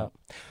liksom,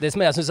 Det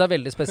som jeg synes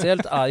veldig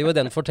spesielt jo i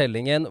den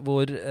fortellingen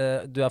hvor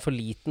du for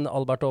liten,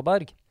 Albert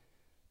Aaberg.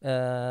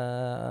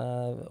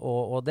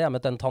 Og det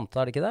med den tante,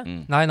 det ikke det?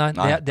 Nei,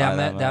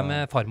 det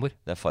med farmor.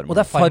 Det farmor. Og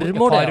det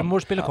farmor,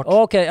 farmor spiller kort.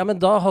 Ok, men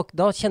da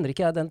kjenner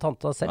ikke jeg den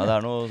tanta selv. Nei, det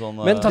noe sånn...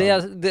 Men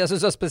det jeg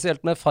synes spesielt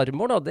med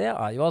farmor da, det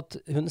jo at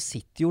hun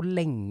sitter jo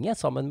lenge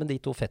sammen med de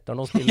 2 fetterne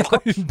og spiller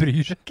kort. Hun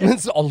bryr seg ikke.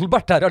 Mens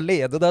Albert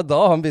alene, det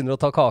da han begynner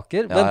å ta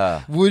kaker. Men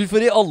hvorfor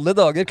i alle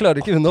dager klarer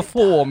ikke hun å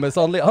få med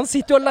seg han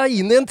sitter jo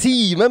alene i en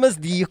time mens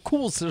de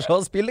koser seg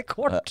og spiller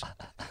kort.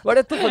 Hva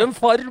dette for en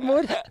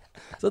farmor?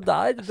 Så det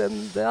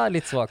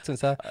litt svagt,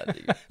 synes jeg.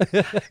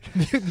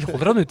 Vi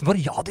holder han utenfor.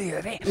 Ja, det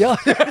gjør vi!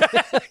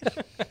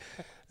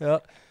 Ja.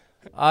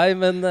 Nei,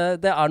 men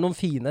det noen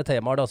fine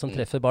temaer da, som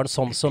treffer barn,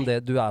 sånn som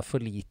det du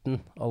for liten,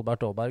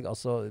 Albert Aaberg.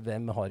 Altså,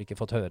 hvem har ikke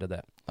fått høre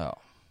det? Ja.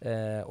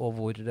 Og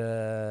hvor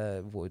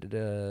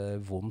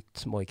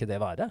vondt må ikke det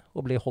være?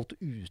 Å bli holdt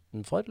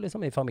utenfor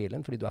liksom, i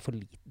familien, fordi du for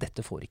liten.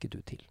 Dette får ikke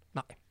du til.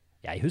 Nei.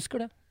 Jeg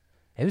husker det.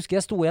 Jeg husker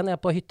jeg sto igjen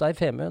på hytta i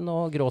Femund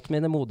og gråt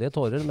mine modige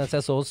tårer mens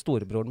jeg så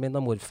storebroren min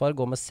og morfar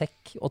gå med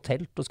sekk og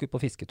telt og skulle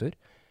på fisketur.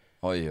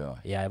 Oi.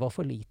 Jeg var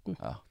for liten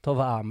til å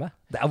være med.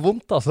 Det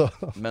vondt, altså.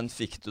 Men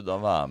fikk du da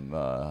være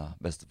med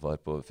bestefar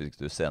på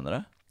fisketur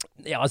senere?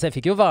 Ja, altså jeg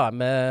fikk jo være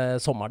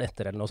med sommeren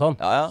etter eller noe sånt.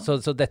 Ja.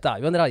 Så dette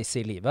jo en reise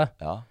i livet.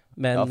 Ja.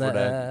 Men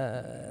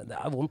det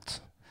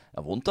vondt.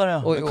 Ja, vondt ja.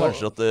 Men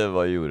kanskje at det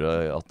gjorde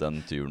at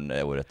den turen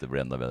året etter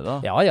ble enda bedre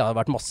da? Ja, det har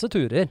vært masse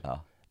turer.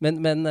 Ja.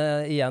 Men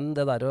igjen,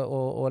 det der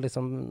å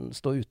liksom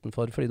stå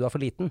utenfor fordi du er for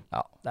liten,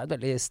 det er et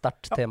veldig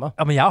sterkt tema.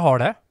 Ja, men jeg har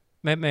det,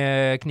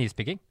 med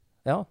knivspikking.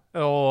 Ja.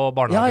 Og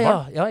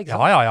barnehagebarn. Ja, ikke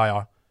sant?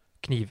 Ja.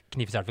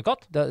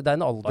 Knivsertifikat. Det er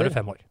en alder. Da er det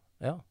 5 år.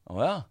 Ja.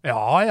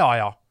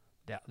 Ja.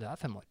 Det er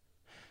 5 år.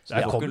 Så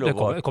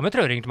Det kommer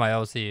trøring til meg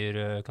og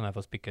sier, kan jeg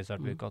få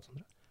spikkesertifikat?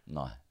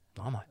 Nei.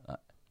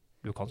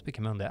 Du kan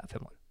spikke, men det er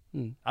 5 år.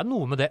 Mm. Det er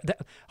noe med det.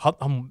 Han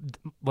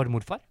var det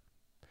morfar?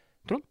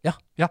 Tror du? Ja.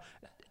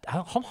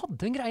 Han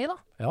hadde en greie da.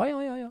 Ja.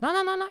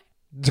 Nei.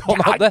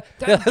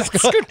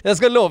 Jeg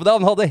skal love deg,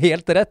 han hadde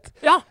helt rett.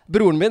 Ja.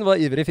 Broren min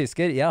var ivrig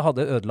fisker. Jeg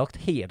hadde ødelagt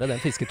hele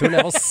den fisketuren.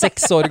 Jeg var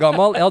 6 år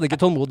gammel. Jeg hadde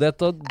ikke tålmodighet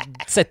til å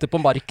sette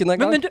på marken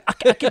en gang. Men du, er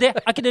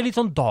ikke det litt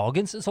sånn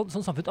dagens sånn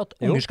samfunn, at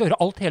unger skal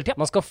gjøre alt hele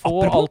tiden? Man skal få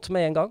alt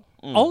med en gang.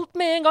 Alt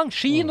med en gang.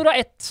 Ski når du er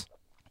 1.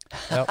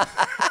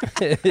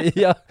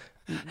 Ja.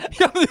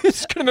 Ja, men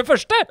husker du med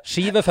første?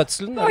 Ski ved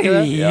fødselen.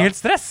 Helt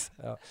stress.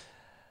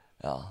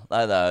 Ja,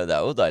 nei, det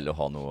er jo deilig å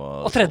ha noe.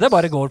 Og tredje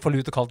bare går for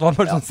lut og kaldt vann.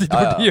 Bare sånn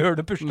sitter og gjør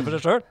det pusler for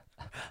seg selv.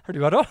 Har du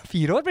her da?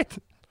 4 år blitt?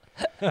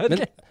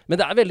 Men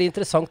det er veldig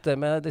interessant det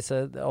med disse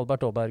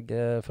Albert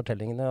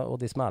Aaberg-fortellingene og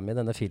de som er med i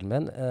denne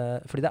filmen.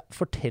 Fordi det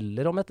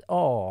forteller om et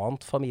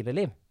annet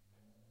familieliv.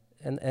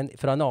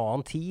 Fra en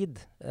annen tid.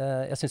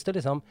 Jeg synes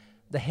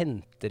det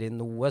henter inn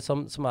noe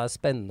som er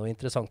spennende og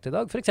interessant i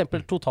dag. For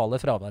eksempel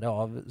totale fraværet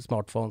av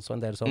smartphones og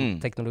en del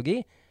sånn teknologi.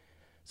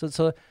 Så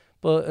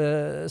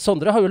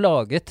Sondre har jo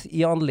laget i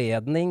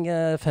anledning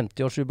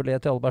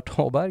 50-årsjubileet til Albert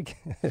Aaberg.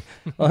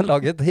 Han har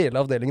laget hele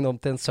avdelingen om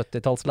til en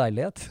 70-talls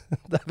leilighet.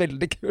 Det er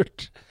veldig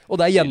kult.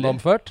 Og det er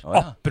gjennomført.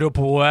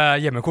 Apropos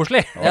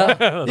hjemmekoselig.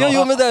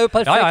 Jo, men det er jo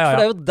perfekt, Ja. for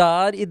det er jo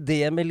der i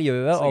det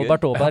miljøet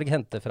Albert Aaberg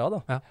henter fra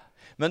da.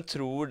 Men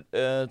tror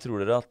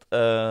dere at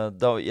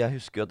jeg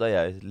husker jo at da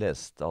jeg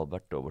leste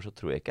Albert Aaberg, så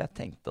tror jeg ikke jeg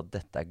tenkte at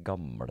dette er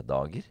gamle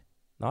dager.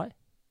 Nei.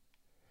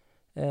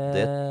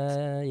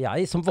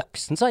 Jeg som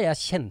voksen så har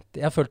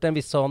jeg følte en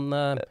viss sånn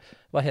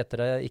hva heter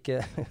det, ikke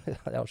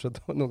jeg har så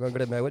noen gang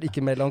glemmer jeg ord,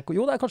 ikke melankoli,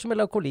 jo det er kanskje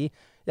melankoli,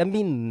 jeg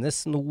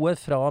minnes noe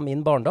fra min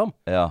barndom,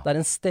 det er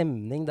en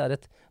stemning, det er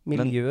et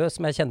miljø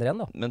som jeg kjenner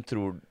igjen da. Men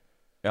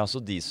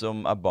så de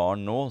som er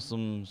barn nå,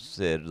 som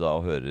ser da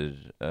og hører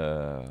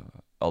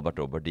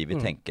Albert Aaberg, de vil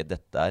tenke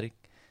dette er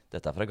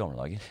fra gamle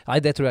dager. Nei,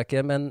 det tror jeg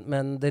ikke,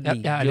 men det ligger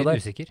jo der. Jeg er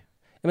litt usikker.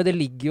 Ja, men det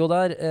ligger jo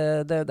der.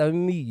 Det er jo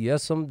mye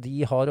som de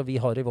har, og vi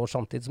har i vår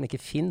samtid, som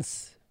ikke finnes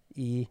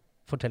i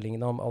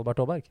fortellingene om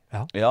Albert Aaberg.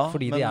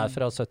 Fordi de er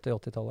fra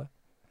 70-80-tallet.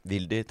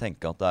 Vil de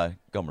tenke at det er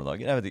gamle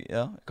dager? Jeg vet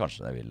ikke,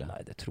 kanskje de vil det.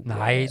 Nei, det tror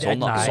jeg.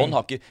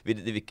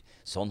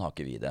 Sånn har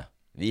ikke vi det.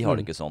 Vi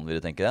har det ikke sånn, vil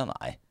de tenke det?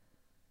 Nei.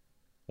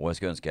 Og jeg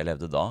skulle ønske jeg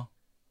levde da.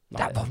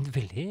 Det var en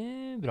veldig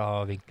bra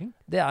vinkling.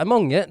 Det er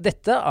mange.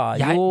 Dette er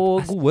jo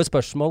gode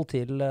spørsmål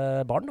til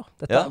barn, da.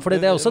 For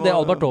det er også det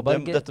Albert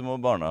Aaberg... Dette må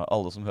barna,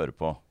 alle som hører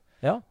på,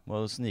 må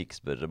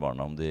snikspørre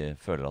barna om de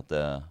føler at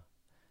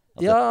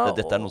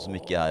dette er noe som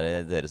ikke er i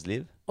deres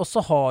liv. Og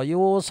så har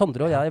jo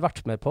Sondre og jeg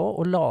vært med på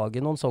å lage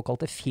noen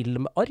såkalte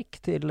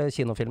filmark til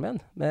kinofilmen,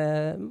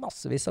 med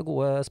massevis av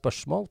gode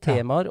spørsmål,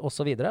 temaer og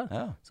så videre.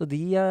 Så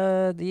de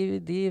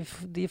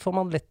får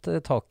man lett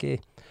tak i.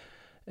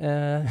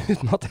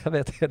 Uten at jeg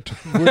vet helt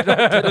hvor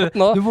akkurat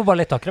nå. Du må bare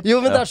lette akkurat. Jo,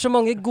 men det er så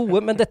mange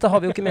gode, men dette har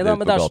vi jo ikke med da.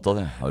 På gata,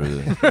 det. Har du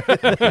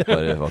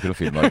var ikke noe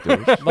filmark til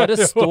overs? Bare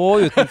stå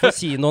utenfor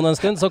kinoen en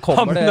stund, så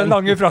kommer det den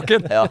lange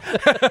frakken.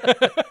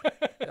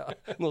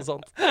 Noe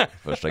sånt.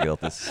 Først er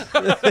gratis.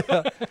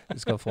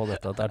 Du skal få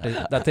dette.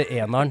 Det er til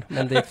eneren,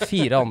 men de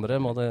 4 andre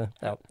må du...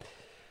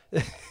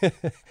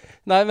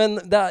 Nei, men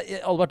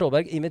Albert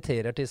Aaberg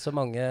inviterer til så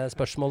mange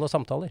spørsmål og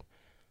samtaler.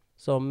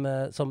 Som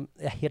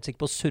jeg er helt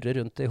sikker på surrer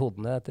rundt i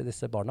hodene til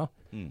disse barna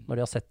når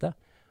de har sett det.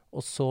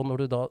 Og så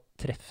når du da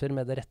treffer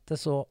med det rette,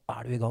 så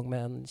er du i gang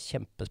med en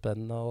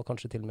kjempespennende og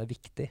kanskje til og med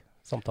viktig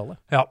samtale.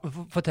 Ja,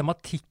 for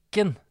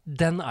tematikken,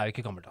 den er jo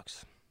ikke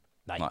gammeldags.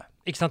 Nei.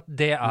 Ikke sant?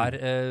 Det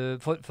er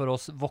for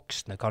oss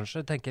voksne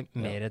kanskje, tenker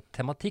mer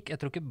tematikk.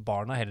 Jeg tror ikke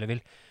barna heller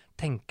vil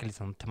tenke litt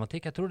sånn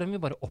tematikk. Jeg tror den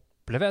vil bare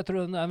oppleve. Jeg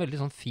tror det er en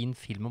veldig sånn fin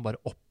film å bare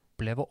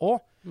oppleve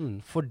også.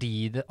 Fordi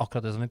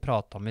akkurat det som vi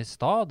pratet om i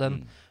sted,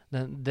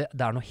 det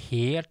er noe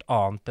helt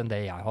annet enn det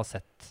jeg har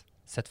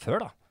sett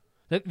før da.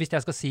 Hvis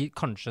jeg skal si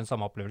kanskje en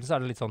samme opplevelse, så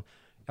er det litt sånn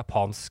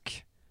japansk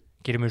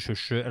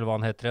Kirimushushu, eller hva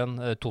han heter igjen,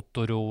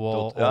 Totoro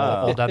og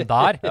den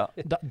der.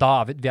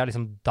 Vi er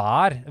liksom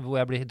der, hvor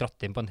jeg blir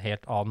dratt inn på en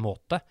helt annen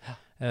måte,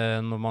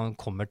 når man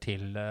kommer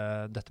til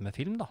dette med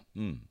film da.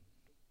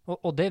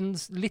 Og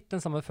litt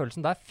den samme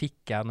følelsen der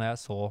fikk jeg når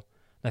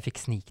jeg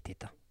fikk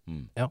sniktitte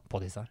på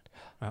disse her.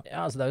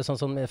 Ja, altså det er jo sånn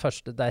som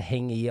første, det er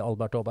heng i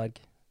Albert Aaberg.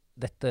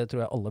 Dette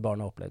tror jeg alle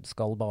barn har opplevd.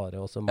 Skal bare,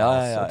 og så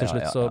mas, og til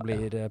slutt så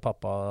blir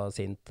pappa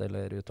sint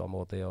eller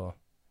utålmodig, og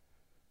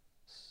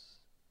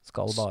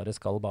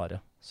skal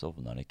bare.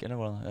 Sovner han ikke, eller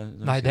hvordan?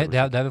 Nei,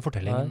 det er ved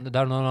fortellingen. Det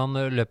er når han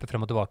løper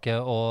frem og tilbake,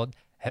 og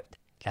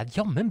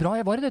jammen bra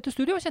jeg var i dette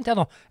studioet, kjente jeg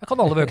nå. Jeg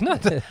kan alle bøkene,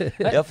 vet du.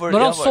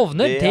 Når han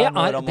sovner, det er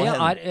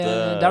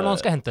når han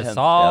skal hente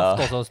saft,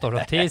 og så står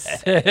han og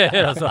tisser,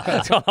 og så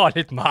skal han ha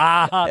litt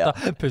mat, og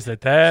pusse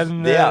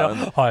tenner, og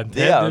ha en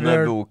Det er jo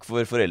en bok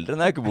for foreldre,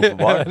 det er ikke bok for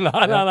barn.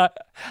 Nei.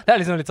 Det er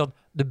liksom litt sånn,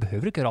 du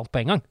behøver ikke gjøre alt på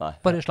en gang.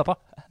 Bare slapp av.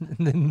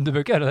 Du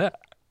behøver ikke gjøre det.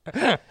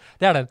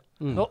 Det er den.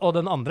 Og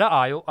den andre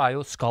er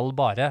jo skal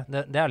bare.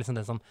 Det er liksom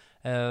den som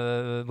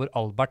hvor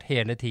Albert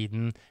hele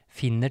tiden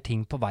finner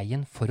ting på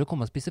veien for å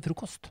komme og spise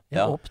frokost.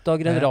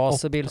 Oppdager en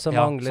racerbil som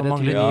mangler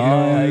et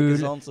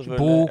hjul.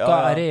 Boka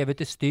er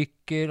revet i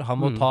stykker. Han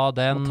må ta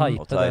den.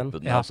 Og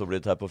teipe den. Og så blir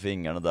det teip på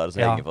fingrene der, og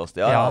så henger fast.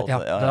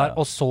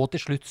 Og så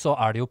til slutt så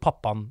er det jo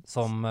pappaen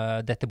som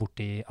detter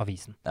bort i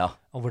avisen.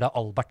 Og hvor det er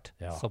Albert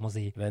som må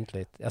si vent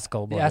litt, jeg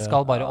skal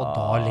bare, og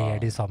da ler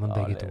de sammen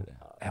begge to.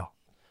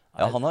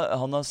 Han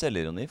har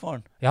selvironi,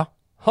 faren. Ja,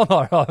 han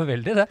har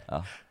veldig det.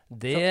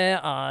 Det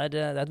er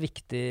et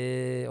viktig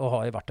å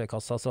ha i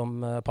verktøykassa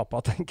som pappa,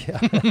 tenker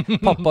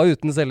jeg. Pappa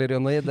uten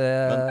selvironi, det...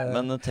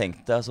 Men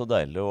tenk deg så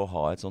deilig å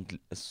ha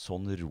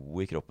sånn ro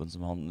i kroppen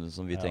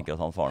som vi tenker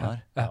at han faren er.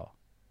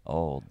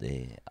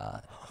 Det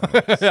er...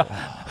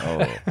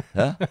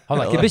 Han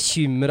er ikke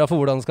bekymret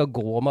for hvordan det skal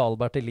gå med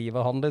Albert i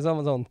livet, han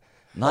liksom. Sånn.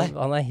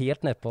 Han er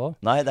helt nedpå.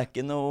 Nei, det er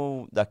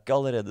ikke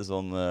allerede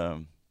sånn...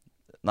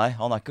 Nei,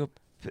 han er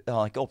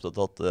ikke opptatt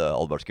av at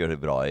Albert skal gjøre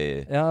det bra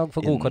i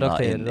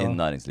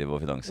næringsliv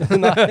og finans.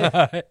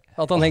 Nei,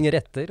 at han henger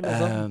etter.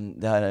 Liksom.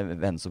 Det er en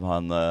venn som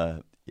har en...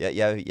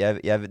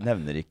 Jeg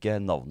nevner ikke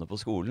navnet på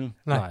skolen.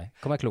 Nei,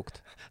 kan være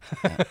klokt.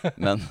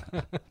 Men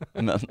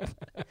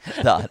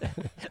det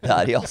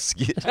er i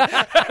Asker.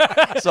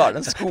 Så er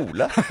det en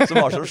skole som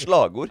har som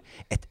slagord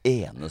et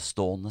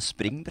enestående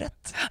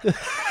springbrett.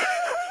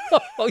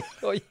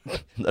 Oi.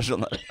 Det er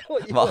sånn her.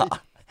 Hva?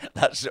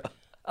 Det er så...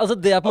 Altså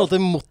det er på en måte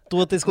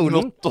mottoet til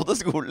skolen? Mottoet til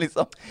skolen,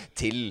 liksom.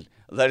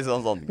 Det er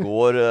liksom sånn,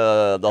 går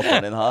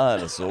datteren din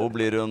her, så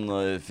blir hun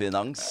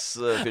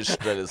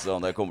finansfyrste, liksom.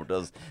 Det kommer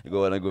til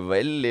å gå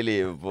vel i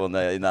livet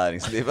i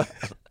næringslivet.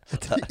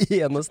 Det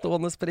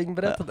enestående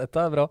springbrett,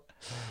 dette er bra.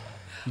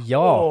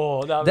 Ja,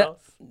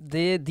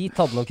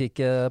 dit hadde nok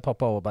ikke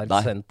pappa Aaberg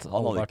sendt. Nei,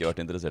 han hadde ikke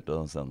vært interessert i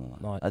å sende.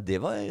 Nei,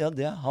 det var,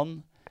 han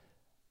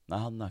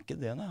er ikke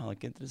det, Han er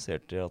ikke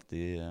interessert i at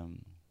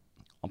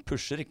han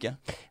pusher ikke.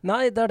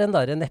 Nei, det er den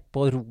der neppe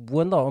og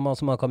roen da, om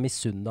man kan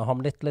misunne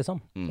ham litt,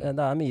 liksom. Det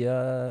er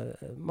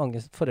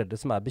mange foreldre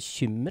som er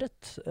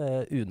bekymret,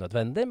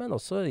 unødvendig, men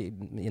også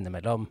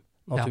innimellom,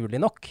 naturlig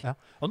nok.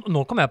 Og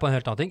nå kommer jeg på en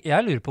helt annen ting.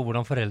 Jeg lurer på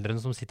hvordan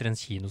foreldrene som sitter i en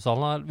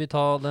kinosal her, vil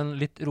ta den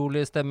litt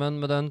rolige stemmen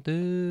med den...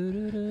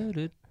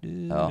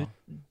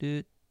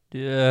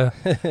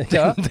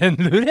 Den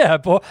lurer jeg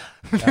på.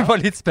 Vi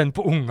var litt spent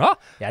på unga.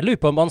 Jeg lurer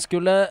på om man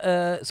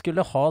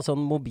skulle ha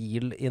sånn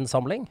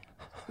mobilinnsamling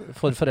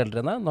for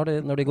foreldrene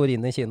når de går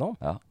inn i kinoen.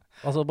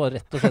 Altså bare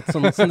rett og slett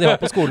sånn som de har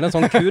på skolen, en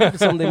sånn kurv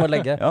som de må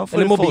legge.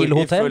 Eller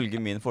mobilhotell. Ifølge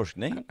min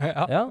forskning.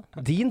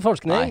 Din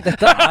forskning.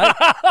 Dette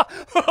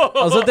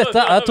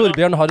er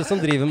Torbjørn Harr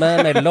som driver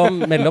med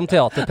mellom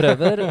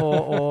teaterprøver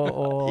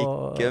og...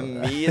 Ikke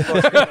min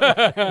forskning.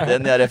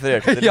 Den jeg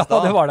refererte til i stad.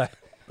 Ja, det var det.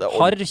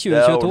 Harr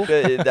 2022.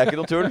 Det er ikke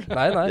noe tull.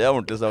 Nei. Det er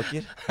ordentlige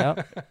saker.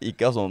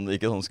 Ikke sånne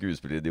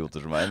skuespilleridioter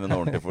som meg, men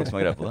ordentlige folk som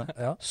har greie på det.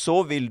 Så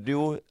vil du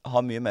jo ha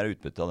mye mer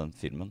utbytte av den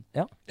filmen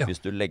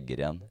hvis du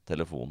legger igjen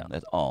telefonen i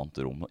et annet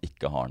rom og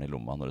ikke har den i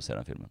lomma når du ser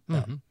den filmen.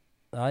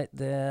 Nei,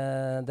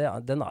 den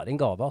er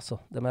en gave, altså.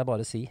 Det må jeg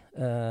bare si.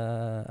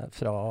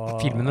 Fra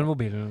filmen eller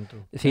mobilen?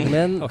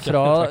 Filmen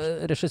fra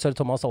regissør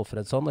Thomas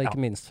Alfredsson, og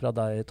ikke minst fra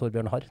deg,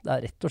 Torbjørn Harr. Det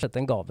er rett og slett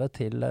en gave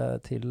til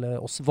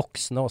oss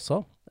voksne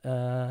også.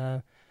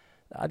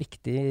 Det er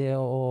viktig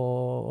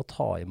å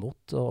ta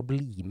imot og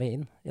bli med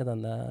inn i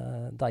denne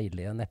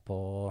deilige, neppe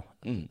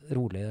og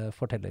rolige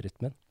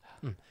fortellerrytmen.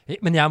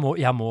 Men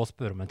jeg må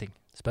spørre om en ting.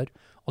 Spør.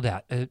 Og det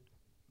er,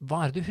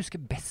 hva er det du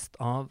husker best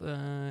av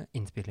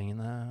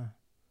innspillingene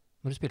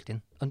når du spilte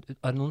inn?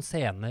 Er det noen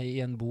scene i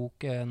en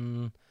bok,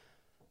 en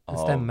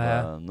stemme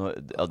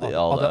av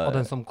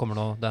den som kommer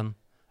nå, den?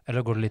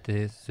 Eller går det litt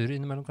i surr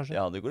innimellom, kanskje?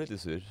 Ja, det går litt i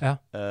surr.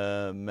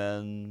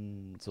 Men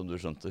som du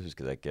skjønte,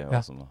 husker jeg ikke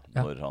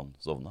når han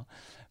sovna.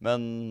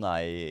 Men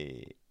nei,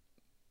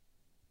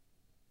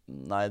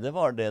 det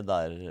var det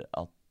der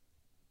at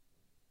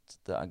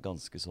det er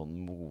ganske sånn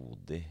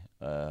modig,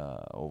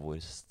 og hvor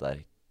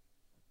sterk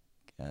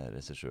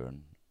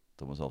regissøren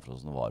Thomas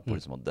Alfredsson var på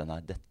liksom at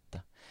dette.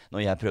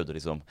 Når jeg prøvde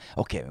liksom,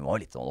 ok, vi må ha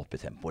litt sånn opp i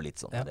tempo,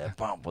 litt sånn,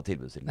 på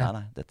tilbudsstilen.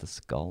 Nei, dette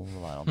skal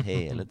være han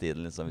hele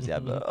tiden, liksom, hvis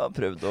jeg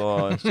prøvde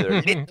å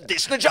kjøre litt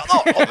Disney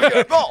Channel,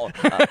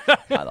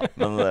 Neida,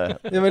 men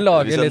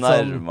hvis jeg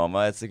nærmet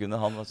meg et sekund,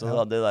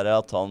 det der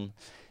at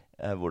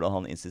hvordan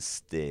han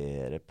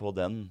insisterer på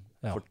den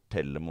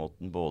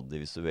fortellermåten, både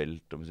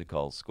visuelt og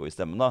musikalsk og i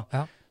stemmen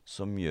da,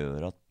 som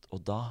gjør at, og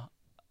da,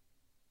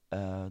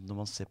 når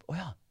man ser på,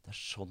 det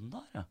er sånn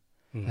der,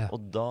 og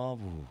da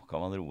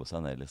kan man roe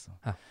seg ned, liksom.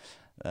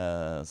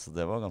 Så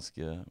det var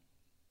ganske...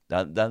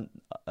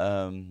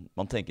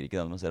 man tenker ikke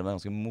det når man ser det, men det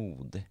er ganske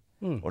modig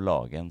å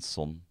lage en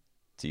sånn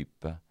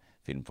type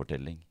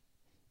filmfortelling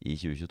i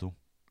 2022.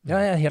 Ja,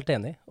 jeg er helt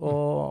enig,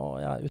 og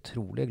jeg er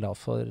utrolig glad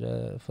for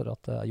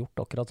at det er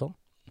gjort akkurat sånn.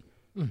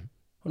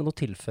 Har du noe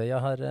tilføye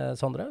her,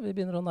 Sondre? Vi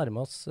begynner å nærme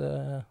oss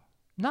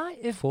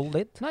full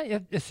lid. Nei,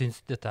 jeg synes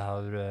dette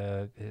her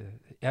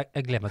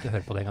jeg gleder meg til å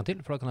høre på det en gang til,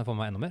 for da kan jeg få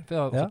meg enda mer. For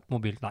jeg har fått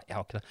mobil. Nei, jeg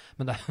har ikke det.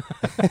 Men det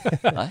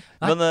Nei?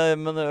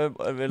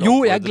 Jo,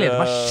 jeg gleder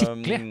meg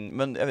skikkelig.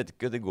 Men jeg vet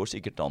ikke, det går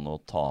sikkert an å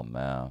ta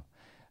med...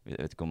 Jeg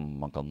vet ikke om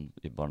man kan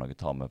i barnehage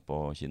ta med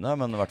på kino,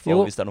 men i hvert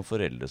fall hvis det er noen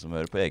foreldre som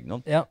hører på egen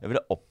hånd. Jeg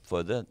vil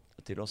oppfordre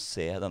til å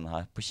se denne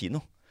her på kino.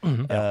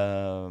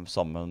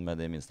 Sammen med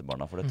de minste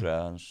barna, for det tror jeg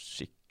er en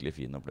skikkelig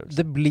fin opplevelse.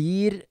 Det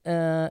blir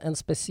en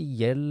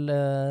spesiell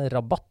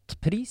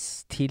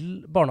rabattpris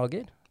til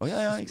barnehager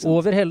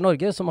over hele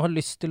Norge som har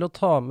lyst til å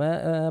ta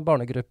med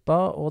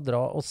barnegruppa og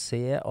dra og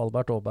se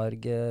Albert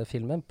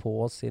Aaberg-filmen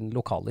på sin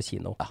lokale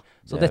kino.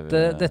 Så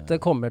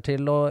dette kommer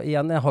til å...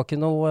 Igjen, jeg har ikke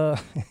noe...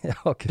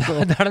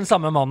 Det er den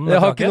samme mannen.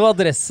 Jeg har ikke noe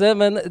adresse,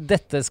 men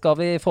dette skal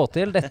vi få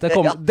til. Dette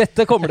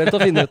kommer dere til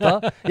å finne ut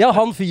av. Ja,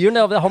 han fyren,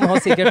 han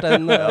har sikkert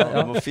en...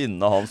 Du må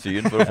finne han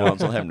fyren for å få en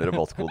sånn hemmelig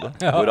rabattkode.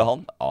 Hvor er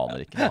han?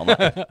 Aner ikke. Han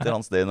er etter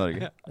hans sted i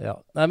Norge. Ja.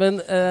 Nei, men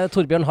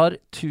Torbjørn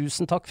Harr,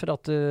 tusen takk for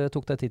at du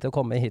tok deg tid til å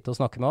komme hit og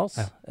snakke med oss.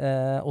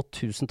 Og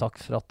tusen takk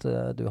for at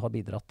du har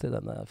bidratt til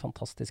denne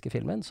fantastiske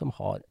filmen som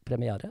har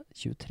premiere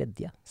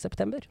 23.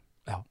 september.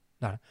 Ja,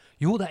 det er det.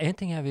 Jo, det er en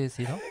ting jeg vil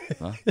si da.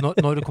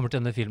 Når det kommer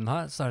til denne filmen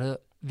her, så er det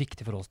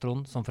viktig for oss,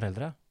 Trond, som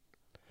foreldre,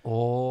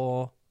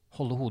 å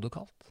holde hodet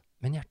kaldt,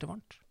 men hjertet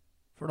varmt.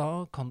 For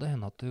da kan det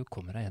hende at du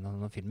kommer deg gjennom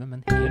denne filmen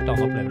med en helt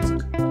annen opplevelse.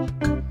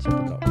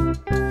 Kjempebra.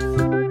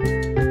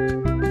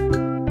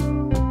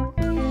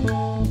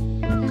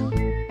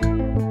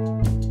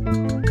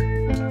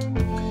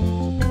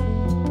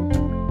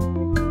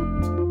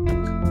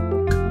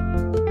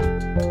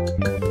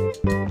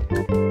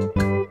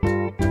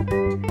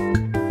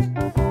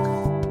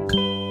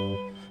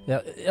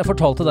 Jeg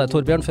fortalte deg,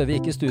 Torbjørn, før vi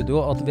gikk i studio,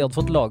 at vi hadde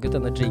fått laget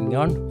denne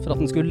jingeren for at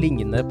den skulle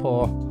ligne på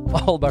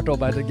Albert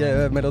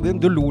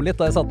Aaberg-melodien. Du lo litt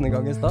da jeg satte den i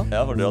gang i sted.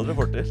 Ja, for det hadde du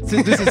fått til.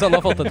 Du synes han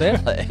har fått det til?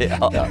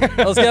 Ja.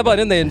 Da skal jeg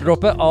bare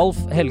name-droppe Alf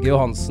Helge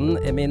Johansen,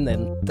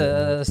 eminente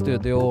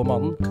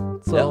studiomannen.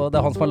 Så det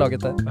er han som har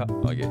laget det. Ja,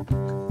 okay.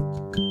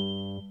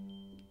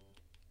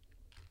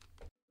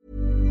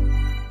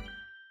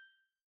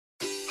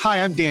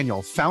 Hi, I'm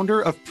Daniel,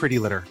 founder of Pretty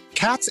Litter.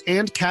 Cats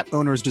and cat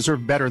owners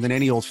deserve better than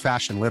any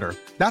old-fashioned litter.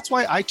 That's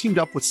why I teamed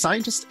up with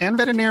scientists and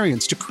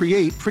veterinarians to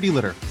create Pretty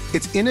Litter.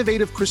 Its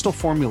innovative crystal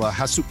formula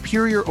has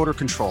superior odor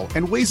control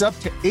and weighs up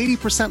to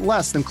 80%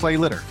 less than clay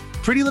litter.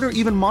 Pretty Litter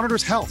even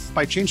monitors health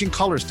by changing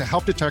colors to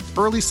help detect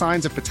early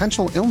signs of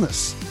potential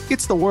illness.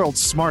 It's the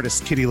world's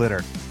smartest kitty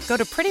litter. Go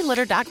to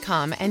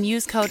prettylitter.com and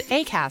use code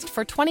ACAST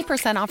for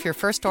 20% off your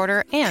first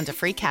order and a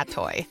free cat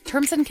toy.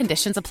 Terms and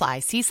conditions apply.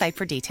 See site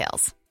for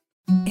details.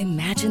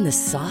 Imagine the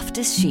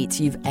softest sheets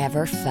you've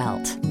ever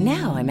felt.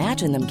 Now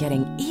imagine them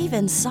getting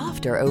even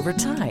softer over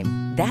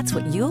time. That's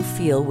what you'll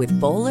feel with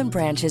Boll &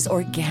 Branch's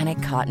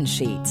organic cotton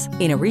sheets.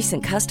 In a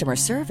recent customer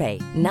survey,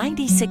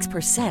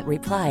 96%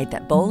 replied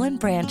that Boll &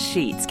 Branch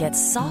sheets get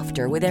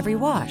softer with every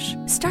wash.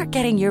 Start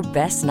getting your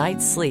best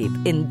night's sleep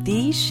in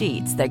these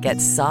sheets that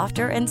get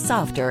softer and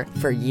softer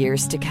for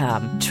years to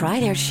come. Try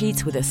their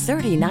sheets with a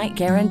 30-night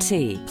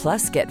guarantee.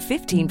 Plus, get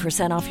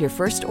 15% off your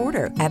first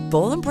order at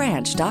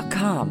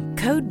bollandbranch.com.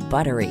 Code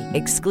BUTTERY.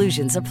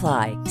 Exclusions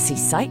apply. See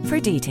site for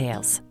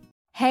details.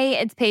 Hey,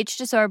 it's Paige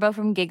DeSorbo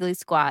from Giggly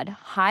Squad.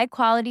 High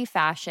quality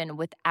fashion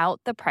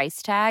without the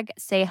price tag.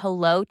 Say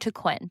hello to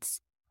Quince.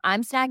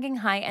 I'm snagging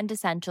high-end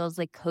essentials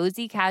like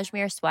cozy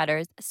cashmere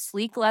sweaters,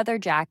 sleek leather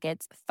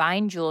jackets,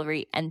 fine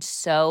jewelry, and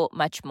so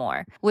much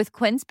more. With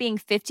Quince being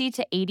 50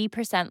 to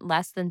 80%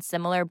 less than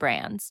similar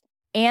brands.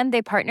 And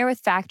they partner with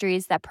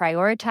factories that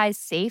prioritize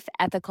safe,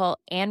 ethical,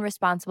 and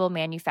responsible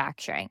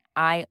manufacturing.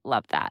 I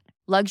love that.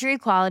 Luxury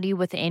quality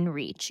within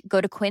reach.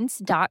 Go to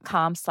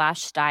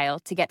quince.com/style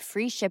to get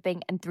free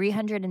shipping and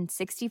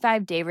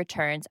 365-day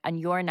returns on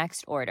your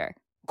next order.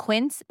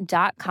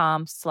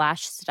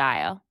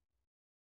 Quince.com/style.